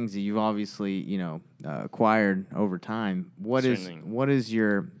these things that you've obviously, acquired over time, what is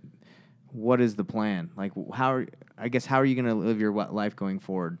the plan? Like, how are you going to live your life going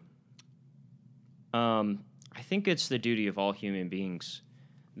forward? I think it's the duty of all human beings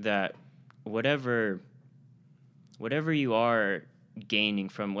that whatever you are gaining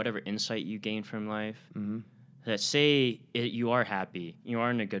from, whatever insight you gain from life, mm-hmm. that you are happy, you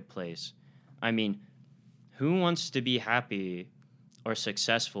are in a good place. I mean, who wants to be happy or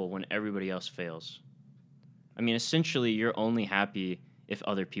successful when everybody else fails? I mean, essentially, you're only happy if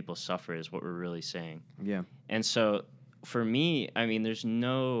other people suffer is what we're really saying. Yeah. And so for me, I mean, there's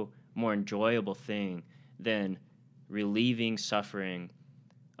no more enjoyable thing than relieving suffering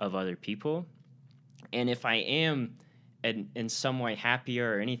of other people. And if I am in some way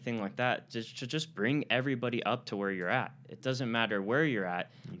happier or anything like that, just bring everybody up to where you're at. It doesn't matter where you're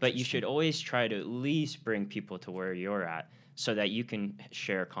at, but you should always try to at least bring people to where you're at so that you can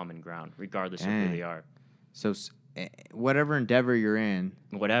share common ground, regardless of who they are. So whatever endeavor you're in,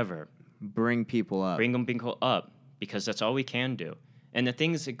 bring people up. Bring them people up, because that's all we can do. And the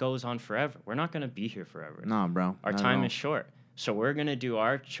thing is, it goes on forever. We're not going to be here forever. No, bro. Our time is short. So we're going to do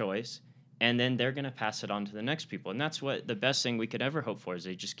our choice, and then they're going to pass it on to the next people. And that's what the best thing we could ever hope for, is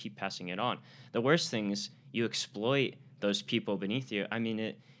they just keep passing it on. The worst thing is you exploit those people beneath you. I mean,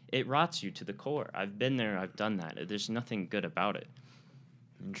 it rots you to the core. I've been there. I've done that. There's nothing good about it.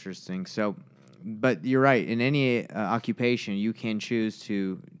 Interesting. So, but you're right. In any occupation, you can choose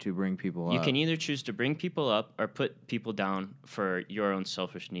to bring people up. You can either choose to bring people up or put people down for your own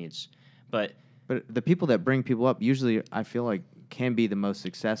selfish needs. But the people that bring people up usually, I feel like, can be the most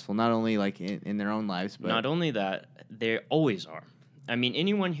successful, not only like in their own lives, but not only that, they always are. I mean,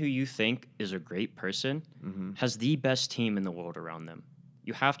 anyone who you think is a great person mm-hmm. has the best team in the world around them.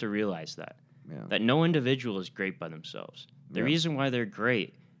 You have to realize that. Yeah. That no individual is great by themselves. The reason why they're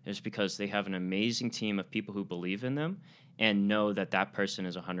great is because they have an amazing team of people who believe in them and know that that person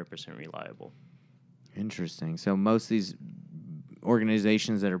is 100% reliable. Interesting. So most of these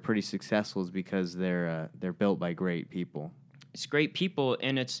organizations that are pretty successful is because they're built by great people. It's great people,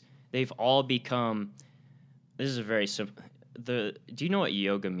 and they've all become. This is a very simple. Do you know what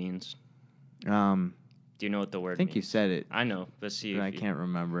yoga means? Do you know what the word means? I think you said it. I know. Let's see. But I can't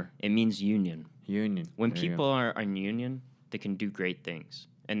remember. It means union. Union. When There you people go. are in union, they can do great things.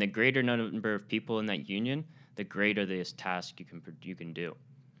 And the greater number of people in that union, the greater this task you can do.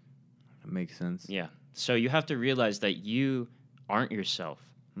 That makes sense. Yeah. So you have to realize that you aren't yourself.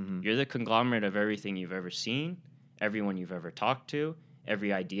 Mm-hmm. You're the conglomerate of everything you've ever seen, everyone you've ever talked to,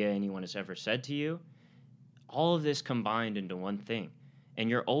 every idea anyone has ever said to you. All of this combined into one thing. And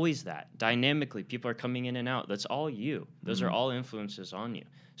you're always that. Dynamically, people are coming in and out. That's all you. Those are all influences on you.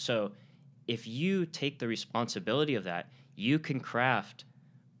 So if you take the responsibility of that, you can craft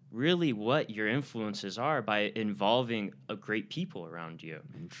really what your influences are by involving a great people around you.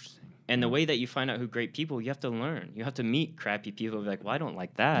 Interesting. And the way that you find out who great people, you have to learn. You have to meet crappy people and be like, well, I don't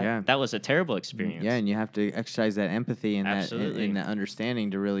like that. Yeah. That was a terrible experience. Yeah, and you have to exercise that empathy and Absolutely. that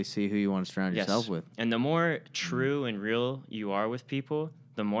understanding to really see who you want to surround Yes. yourself with. And the more true and real you are with people,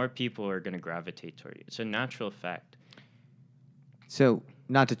 the more people are going to gravitate toward you. It's a natural fact. So,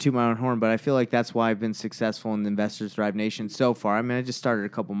 not to toot my own horn, but I feel like that's why I've been successful in the Investors Thrive Nation so far. I mean, I just started a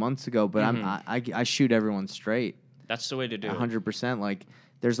couple months ago, but I shoot everyone straight. That's the way to do it. 100%. Like,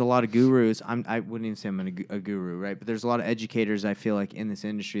 there's a lot of gurus. I wouldn't even say I'm a guru, right? But there's a lot of educators, I feel like, in this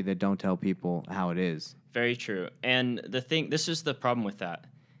industry that don't tell people how it is. Very true. And this is the problem with that.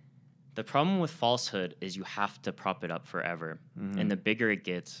 The problem with falsehood is you have to prop it up forever. And the bigger it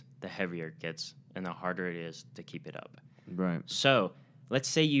gets, the heavier it gets, and the harder it is to keep it up. Right. So let's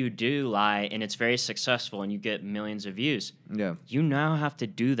say you do lie and it's very successful and you get millions of views. Yeah. You now have to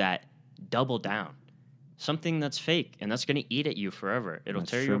do that double down. Something that's fake, and that's going to eat at you forever. It'll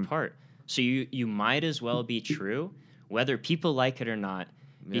tear you apart. So you might as well be true, whether people like it or not,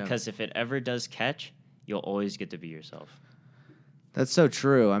 because if it ever does catch, you'll always get to be yourself. That's so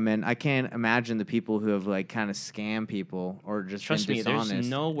true. I mean, I can't imagine the people who have like kind of scammed people or just Trust been me, dishonest there's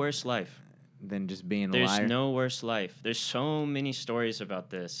no worse life. than just being a There's liar. no worse life. There's so many stories about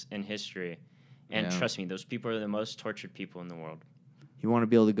this in history. And trust me, those people are the most tortured people in the world. You want to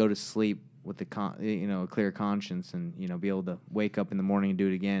be able to go to sleep with a clear conscience and, be able to wake up in the morning and do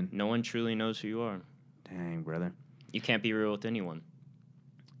it again. No one truly knows who you are. Dang, brother. You can't be real with anyone.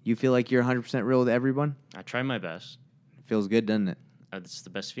 You feel like you're 100% real with everyone? I try my best. It feels good, doesn't it? It's the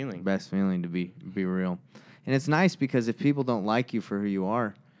best feeling. Best feeling to be real. And it's nice because if people don't like you for who you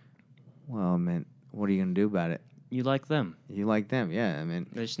are, well, man, what are you going to do about it? You like them. You like them, yeah. I mean,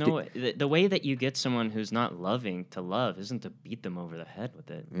 there's no the way that you get someone who's not loving to love isn't to beat them over the head with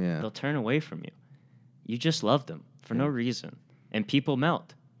it. Yeah. They'll turn away from you. You just love them for no reason. And people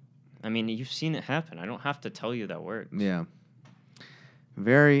melt. I mean, you've seen it happen. I don't have to tell you that works. Yeah.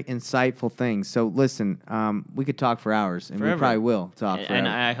 Very insightful things. So listen, we could talk for hours, and Forever. we probably will talk forever. And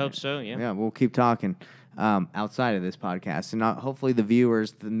I hope so, yeah. Yeah, we'll keep talking outside of this podcast, and hopefully the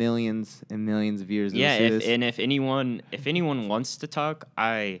viewers, the millions and millions of viewers. Yeah, that will see this. if anyone wants to talk,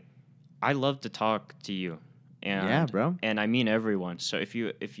 I love to talk to you. And, yeah, bro. And I mean everyone. So if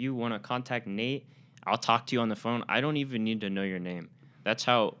you want to contact Nate, I'll talk to you on the phone. I don't even need to know your name. That's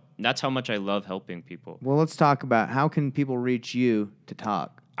how much I love helping people. Well, let's talk about how can people reach you to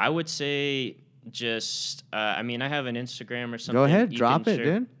talk. I would say just, I have an Instagram or something. Go ahead, You drop can it,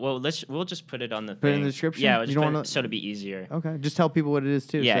 dude. Well, we'll just put it on the thing. Put it in the description? Yeah, You just don't put it so to be easier. Okay, just tell people what it is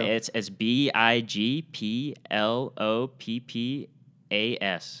too. Yeah, so. it's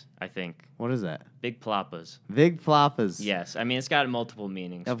BIGPLOPPAS, I think. What is that? Big Plappas. Big Floppas. Yes, it's got multiple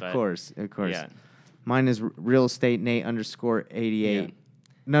meanings. Of course. Yeah. Mine is real estate Nate _88. Yeah.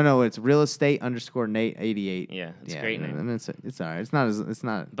 No, it's real estate _Nate 88. Yeah, it's a great name. I mean, it's all right. It's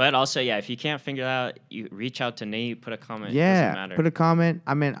not. But also, yeah, if you can't figure it out, you reach out to Nate, put a comment. Yeah, it doesn't matter. put a comment.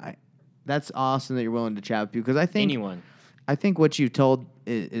 I mean, that's awesome that you're willing to chat with people because I think anyone. I think what you told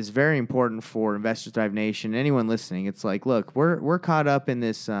is very important for Investors Thrive Nation. Anyone listening, it's like, look, we're caught up in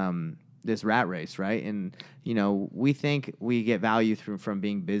this this rat race, right? And we think we get value from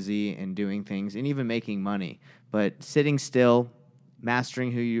being busy and doing things and even making money, but sitting still,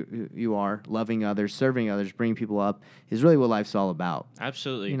 mastering who you are, loving others, serving others, bringing people up is really what life's all about.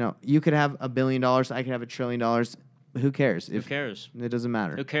 Absolutely. You could have $1 billion, I could have $1 trillion. Who cares? Who cares? It doesn't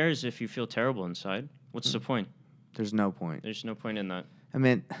matter. Who cares if you feel terrible inside? What's the point? There's no point. There's no point in that. I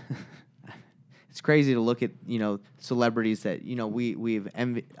mean, it's crazy to look at celebrities that we've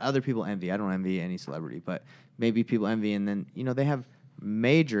other people envy. I don't envy any celebrity, but maybe people envy, and then they have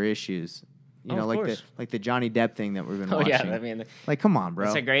major issues. Like the Johnny Depp thing that we've been watching. Yeah, like, come on, bro.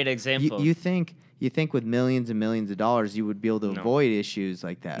 That's a great example. You think with millions and millions of dollars you would be able to avoid issues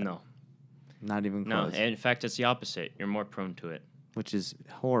like that? No, not even close. No, in fact, it's the opposite. You're more prone to it, which is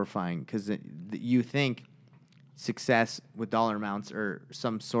horrifying because you think success with dollar amounts or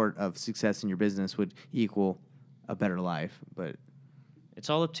some sort of success in your business would equal a better life, but It's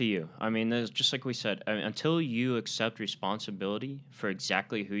all up to you. I mean, there's, just like we said, until you accept responsibility for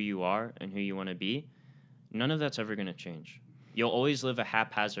exactly who you are and who you want to be, none of that's ever going to change. You'll always live a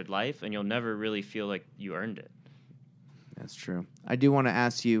haphazard life, and you'll never really feel like you earned it. That's true. I do want to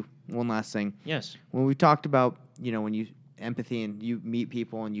ask you one last thing. Yes. When we talked about, when you empathy and you meet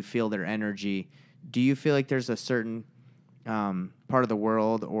people and you feel their energy, do you feel like there's a certain part of the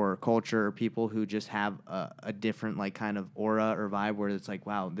world or culture or people who just have a different like kind of aura or vibe where it's like,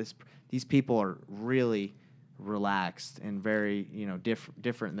 wow, these people are really relaxed and very,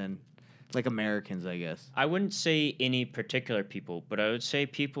 different than like Americans, I guess? I wouldn't say any particular people, but I would say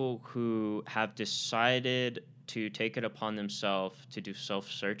people who have decided to take it upon themselves to do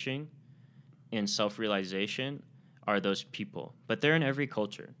self-searching and self-realization are those people. But they're in every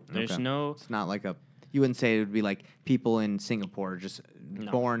culture. There's no... It's not like you wouldn't say it would be like people in Singapore just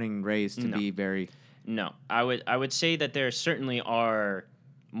born and raised to be very... No. I would say that there certainly are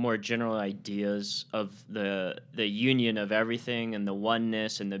more general ideas of the union of everything and the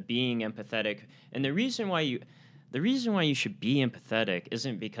oneness and the being empathetic. And the reason why you should be empathetic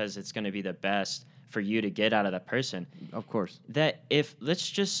isn't because it's going to be the best for you to get out of that person. Of course. That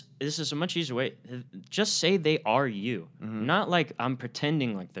this is a much easier way. Just say they are you. Mm-hmm. Not like I'm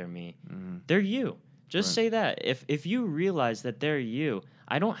pretending like they're me. Mm-hmm. They're you. Just say that. If you realize that they're you,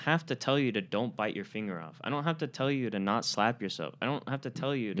 I don't have to tell you to don't bite your finger off. I don't have to tell you to not slap yourself. I don't have to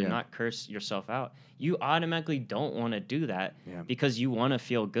tell you to not curse yourself out. You automatically don't want to do that because you want to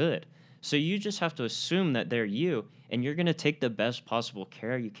feel good. So you just have to assume that they're you, and you're going to take the best possible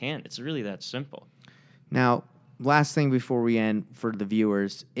care you can. It's really that simple. Now, last thing before we end for the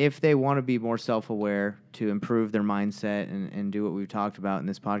viewers, if they want to be more self-aware to improve their mindset and do what we've talked about in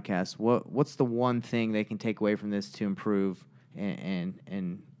this podcast, what's the one thing they can take away from this to improve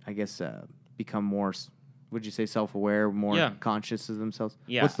and I guess become more, would you say self-aware, more conscious of themselves?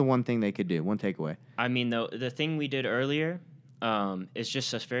 Yeah. What's the one thing they could do, one takeaway? I mean, the thing we did earlier is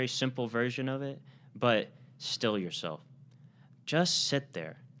just a very simple version of it, but still yourself. Just sit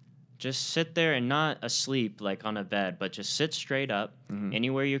there. Just sit there and not asleep like on a bed, but just sit straight up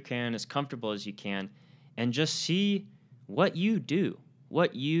anywhere you can, as comfortable as you can, and just see what you do,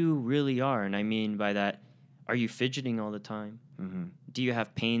 what you really are. And I mean by that, are you fidgeting all the time? Mm-hmm. Do you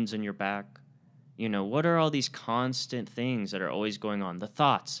have pains in your back? What are all these constant things that are always going on? The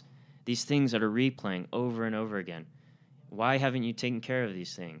thoughts, these things that are replaying over and over again. Why haven't you taken care of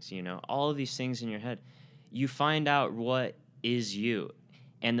these things? All of these things in your head. You find out what is you.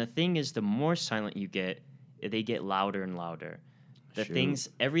 And the thing is, the more silent you get, they get louder and louder.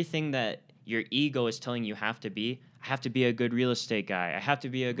 Everything that your ego is telling you have to be, I have to be a good real estate guy. I have to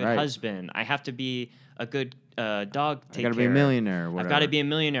be a good husband. I have to be a good dog taker. I got to be a millionaire. I've got to be a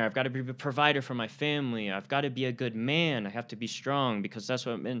millionaire. I've got to be a provider for my family. I've got to be a good man. I have to be strong because that's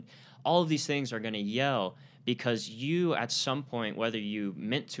what meant. All of these things are going to yell because you, at some point, whether you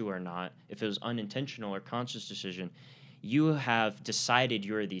meant to or not, if it was unintentional or conscious decision, you have decided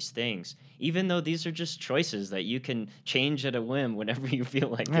you're these things, even though these are just choices that you can change at a whim whenever you feel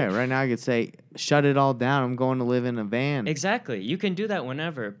like it. Right now I could say, shut it all down. I'm going to live in a van. Exactly. You can do that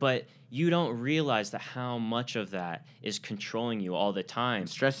whenever, but you don't realize that how much of that is controlling you all the time.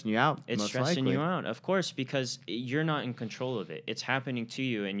 It's stressing you out. It's stressing you out, of course, because you're not in control of it. It's happening to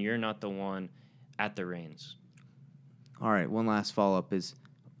you, and you're not the one at the reins. All right, one last follow-up is,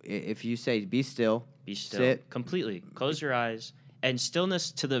 if you say be still, sit completely, close your eyes, and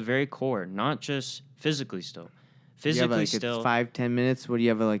stillness to the very core, not just physically still. Physically still. 5-10 minutes. What do you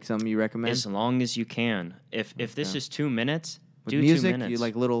have something you recommend? As long as you can. If this is 2 minutes, with do music, 2 minutes. You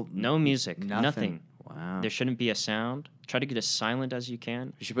like little no music, nothing. Wow. There shouldn't be a sound. Try to get as silent as you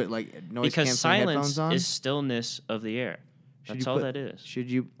can. You should put noise because canceling headphones on. Silence is stillness of the air. That's all that is. Should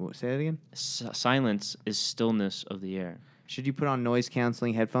you say that again? Silence is stillness of the air. Should you put on noise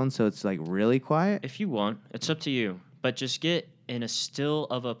canceling headphones so it's really quiet? If you want, it's up to you. But just get in as still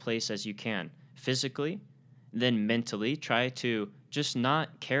of a place as you can. Physically, then mentally, try to just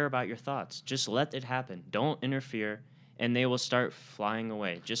not care about your thoughts. Just let it happen. Don't interfere, and they will start flying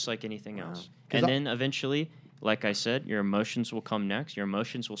away, just like anything else. And then eventually, like I said, your emotions will come next. Your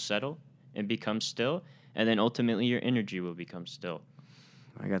emotions will settle and become still, and then ultimately your energy will become still.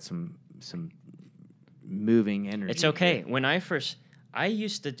 I got some moving energy. It's okay. When I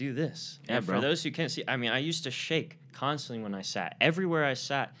used to do this. Yeah, and for those who can't see, I used to shake constantly when I sat. Everywhere I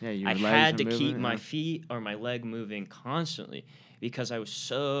sat, I had to keep my feet or my leg moving constantly because I was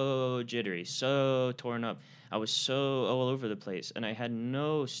so jittery, so torn up. I was so all over the place, and I had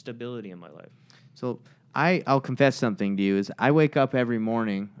no stability in my life. So I'll confess something to you is I wake up every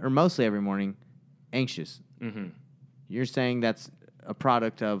morning, or mostly every morning, anxious. Mm-hmm. You're saying that's a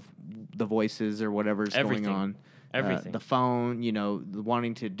product of the voices or whatever's Everything. going on. Everything. The phone, the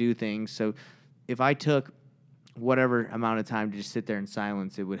wanting to do things. So if I took whatever amount of time to just sit there in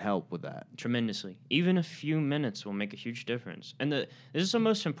silence, it would help with that. Tremendously. Even a few minutes will make a huge difference. And this is the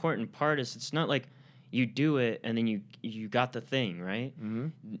most important part is it's not like you do it and then you got the thing, right? Mm-hmm.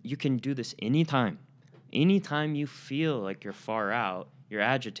 You can do this anytime. Anytime you feel like you're far out, you're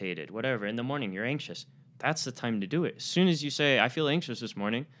agitated, whatever, in the morning, you're anxious. That's the time to do it. As soon as you say, I feel anxious this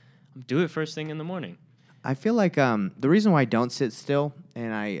morning, do it first thing in the morning. I feel like the reason why I don't sit still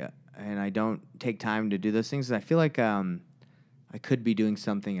and I don't take time to do those things is I feel like I could be doing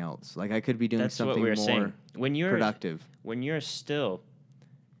something else. Like I could be doing That's something what we were more saying. productive. When you're still,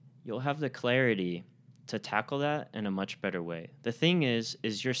 you'll have the clarity to tackle that in a much better way. The thing is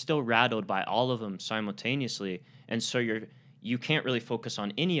you're still rattled by all of them simultaneously, and so you can't really focus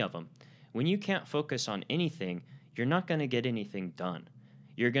on any of them. When you can't focus on anything, you're not going to get anything done.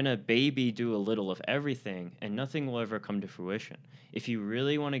 You're going to do a little of everything, and nothing will ever come to fruition. If you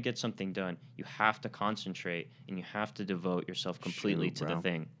really want to get something done, you have to concentrate, and you have to devote yourself completely to the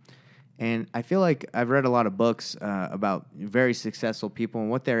thing. And I feel like I've read a lot of books about very successful people, and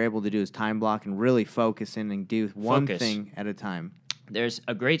what they're able to do is time block and really focus in and do one thing at a time. There's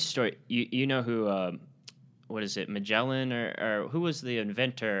a great story. You know who, what is it, Magellan, or who was the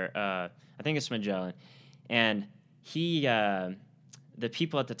inventor? I think it's Magellan. And he, the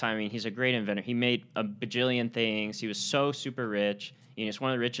people at the time, I mean, he's a great inventor. He made a bajillion things. He was so super rich. He's one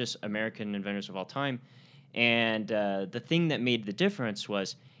of the richest American inventors of all time. And the thing that made the difference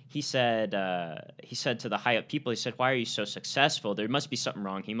was he said to the high up people, he said, why are you so successful? There must be something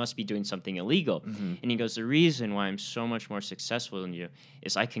wrong. He must be doing something illegal. Mm-hmm. And he goes, the reason why I'm so much more successful than you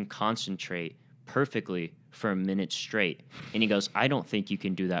is I can concentrate perfectly for a minute straight. And he goes, I don't think you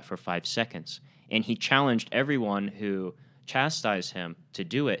can do that for 5 seconds. And he challenged everyone who chastised him to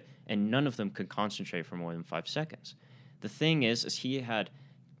do it, and none of them could concentrate for more than 5 seconds. The thing is he had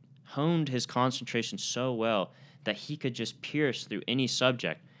honed his concentration so well that he could just pierce through any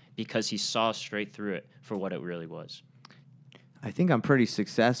subject because he saw straight through it for what it really was. I think I'm pretty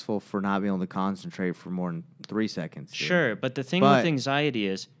successful for not being able to concentrate for more than 3 seconds. Sure, but the thing with anxiety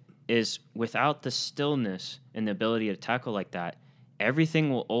is without the stillness and the ability to tackle like that, everything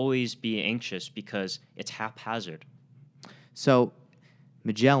will always be anxious because it's haphazard. So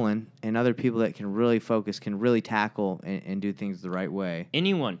Magellan and other people that can really focus, can really tackle and do things the right way.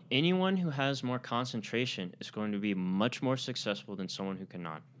 Anyone who has more concentration is going to be much more successful than someone who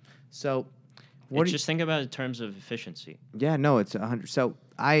cannot. So just think about it in terms of efficiency. Yeah, no, it's 100. So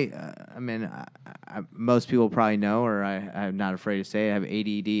I mean, most people probably know, or I'm not afraid to say, I have ADD,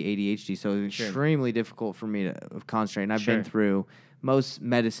 ADHD, so it's extremely difficult for me to concentrate. And I've been through most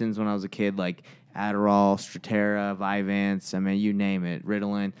medicines when I was a kid, like Adderall, Strattera, Vyvanse, I mean, you name it,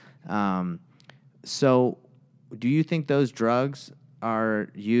 Ritalin. So do you think those drugs are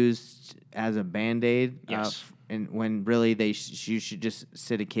used as a Band-Aid? Yes. And when really you should just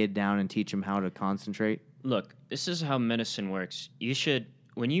sit a kid down and teach them how to concentrate? Look, this is how medicine works. You should,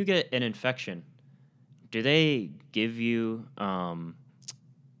 when you get an infection, do they give you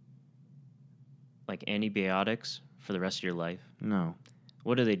like antibiotics for the rest of your life? No.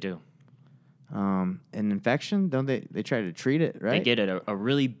 What do they do? An infection? Don't they try to treat it, right? They get it a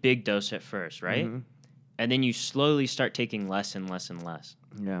really big dose at first, right? Mm-hmm. And then you slowly start taking less and less and less.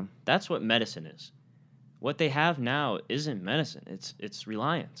 Yeah. That's what medicine is. What they have now isn't medicine. It's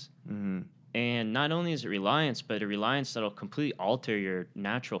reliance. Mm-hmm. And not only is it reliance, but a reliance that'll completely alter your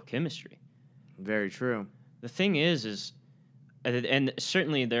natural chemistry. Very true. The thing is, and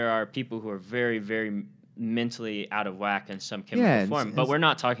certainly there are people who are very, very mentally out of whack in some chemical form, but we're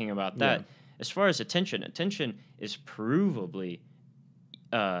not talking about that. Yeah. As far as attention is provably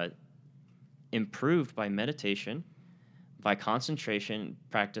improved by meditation, by concentration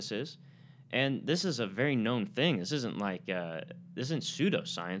practices. And this is a very known thing. This isn't like this isn't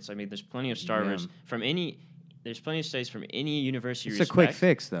pseudoscience. I mean, there's plenty of starters from any. There's plenty of studies from any university. It's a quick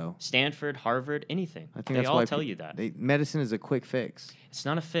fix, though. Stanford, Harvard, anything. I think they all tell you that. Medicine is a quick fix. It's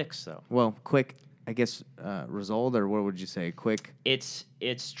not a fix, though. Well, quick, I guess, result, or what would you say? Quick. It's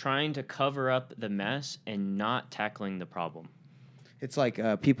trying to cover up the mess and not tackling the problem. It's like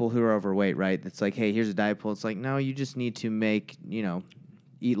people who are overweight, right? It's like, hey, here's a diet pill. It's like, no, you just need to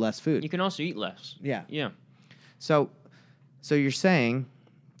eat less food. You can also eat less. Yeah. Yeah. So you're saying,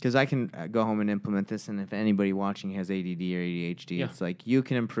 because I can go home and implement this, and if anybody watching has ADD or ADHD, it's like you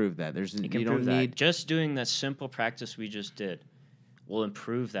can improve that. You don't need just doing that simple practice we just did will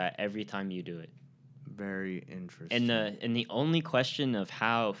improve that every time you do it. Very interesting. And the only question of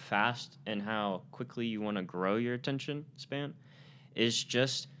how fast and how quickly you want to grow your attention span is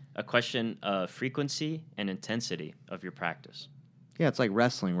just a question of frequency and intensity of your practice. Yeah, it's like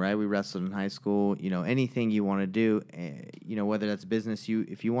wrestling, right? We wrestled in high school. Anything you want to do, whether that's business,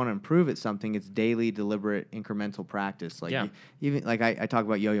 if you want to improve at something, it's daily, deliberate, incremental practice. Like even like I talk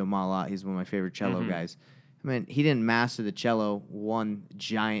about Yo-Yo Ma a lot. He's one of my favorite cello guys. I mean, he didn't master the cello one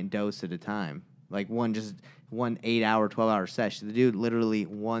giant dose at a time, like one 8-hour, 12-hour session. The dude literally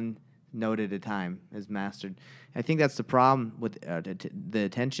one note at a time has mastered. I think that's the problem with the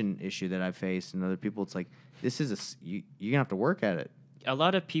attention issue that I've faced and other people. It's like, you're going to have to work at it. A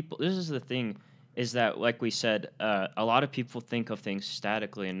lot of people, this is the thing, is that, like we said, a lot of people think of things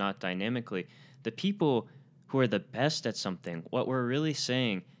statically and not dynamically. The people who are the best at something, what we're really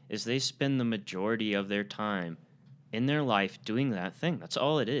saying is they spend the majority of their time in their life doing that thing. That's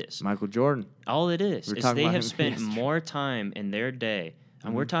all it is. Michael Jordan. All it is they have spent more time in their day,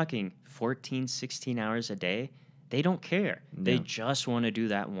 and we're talking 14, 16 hours a day. They don't care. Yeah. They just want to do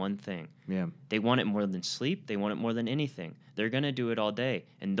that one thing. Yeah. They want it more than sleep. They want it more than anything. They're going to do it all day.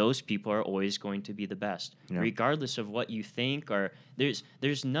 And those people are always going to be the best, regardless of what you think. Or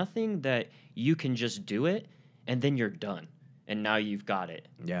there's nothing that you can just do it and then you're done. And now you've got it.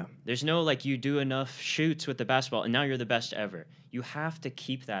 Yeah. There's no like you do enough shoots with the basketball and now you're the best ever. You have to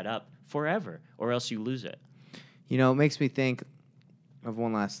keep that up forever or else you lose it. It makes me think of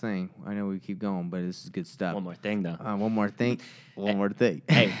one last thing. I know we keep going, but this is good stuff. One more thing, though. One more thing. One more thing.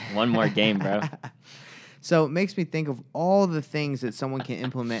 Hey, one more game, bro. So it makes me think of all the things that someone can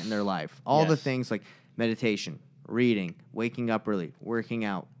implement in their life. All the things like meditation, reading, waking up early, working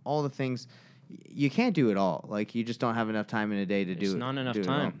out, all the things. You can't do it all. Like, you just don't have enough time in a day to do it. There's not enough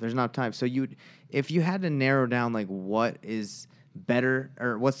time. There's not time. So if you had to narrow down, like, what is better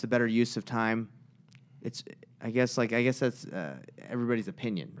or what's the better use of time, I guess that's everybody's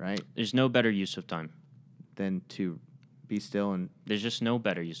opinion, right? There's no better use of time than to be still and. There's just no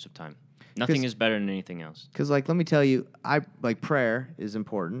better use of time. Nothing is better than anything else. Because, like, let me tell you, prayer is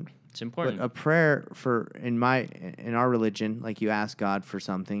important. It's important. But a prayer in our religion, like, you ask God for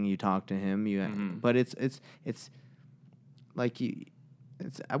something, you talk to Him, but it's like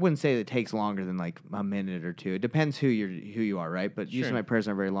I wouldn't say it takes longer than like a minute or two. It depends who you are, right? But usually my prayers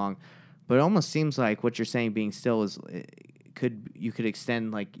aren't very long. But it almost seems like what you're saying, being still, you could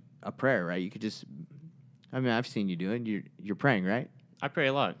extend like a prayer, right? You could just, I've seen you do it. You're praying, right? I pray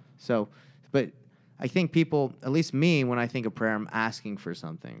a lot. So, but I think people, at least me, when I think of prayer, I'm asking for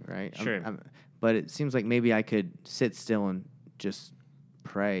something, right? Sure. But it seems like maybe I could sit still and just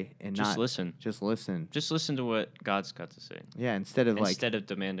pray and just listen. Just listen. Just listen to what God's got to say. Yeah, instead of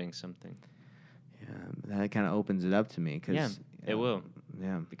demanding something. Yeah, that kind of opens it up to me. It will.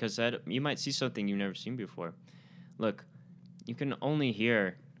 Yeah. Because you might see something you've never seen before. Look, you can only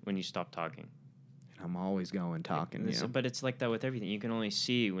hear when you stop talking. I'm always going talking. But it's like that with everything. You can only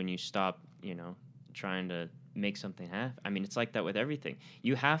see when you stop, trying to make something happen. It's like that with everything.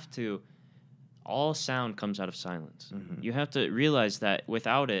 You have to, all sound comes out of silence. Mm-hmm. You have to realize that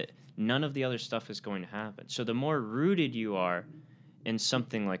without it, none of the other stuff is going to happen. So the more rooted you are in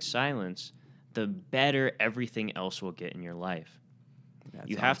something like silence, the better everything else will get in your life.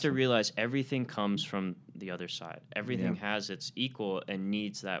 You have to realize everything comes from the other side. Everything has its equal and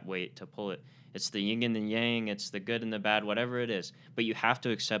needs that weight to pull it. It's the yin and the yang. It's the good and the bad, whatever it is. But you have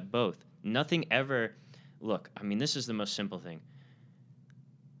to accept both. Nothing ever... Look, this is the most simple thing.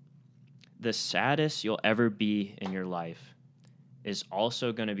 The saddest you'll ever be in your life is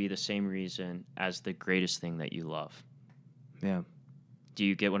also going to be the same reason as the greatest thing that you love. Yeah. Do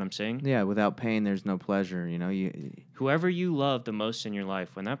you get what I'm saying? Yeah, without pain, there's no pleasure, Whoever you love the most in your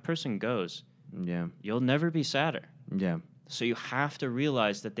life, when that person goes, you'll never be sadder. Yeah. So you have to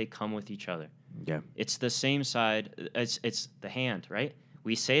realize that they come with each other. Yeah. It's the same side. It's the hand, right?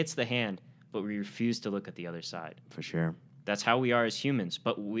 We say it's the hand, but we refuse to look at the other side. For sure. That's how we are as humans.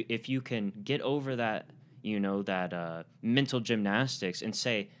 But if you can get over that, that mental gymnastics and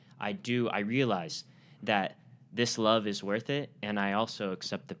say, I realize that this love is worth it, and I also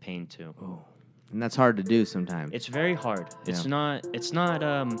accept the pain too. Oh, and that's hard to do sometimes. It's very hard. Yeah. It's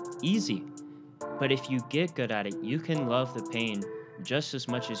not easy. But if you get good at it, you can love the pain just as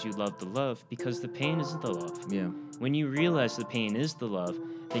much as you love the love, because the pain is the love. Yeah. When you realize the pain is the love,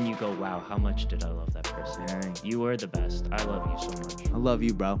 then you go, wow, how much did I love that person? Dang. You were the best. I love you so much. I love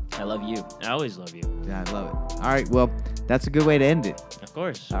you, bro. I love you. I always love you. Yeah, I love it. All right, well, that's a good way to end it. Of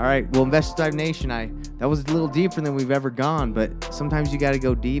course. All right, well, Investor Drive Nation, that was a little deeper than we've ever gone, but sometimes you got to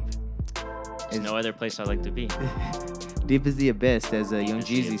go deep. There's no other place I like to be. Deep as the abyss, as Young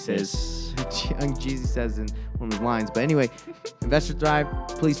Jeezy says. Young Jeezy says in one of his lines. But anyway, Investor Thrive,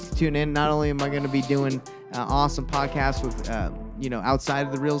 please tune in. Not only am I going to be doing awesome podcasts with outside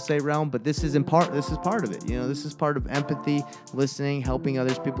of the real estate realm, but this is part of it. This is part of empathy, listening, helping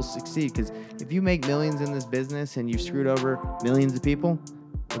others people succeed. Because if you make millions in this business and you've screwed over millions of people,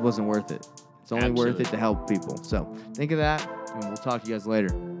 it wasn't worth it. It's only worth it to help people. So think of that, and we'll talk to you guys later.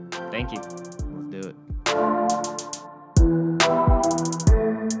 Thank you.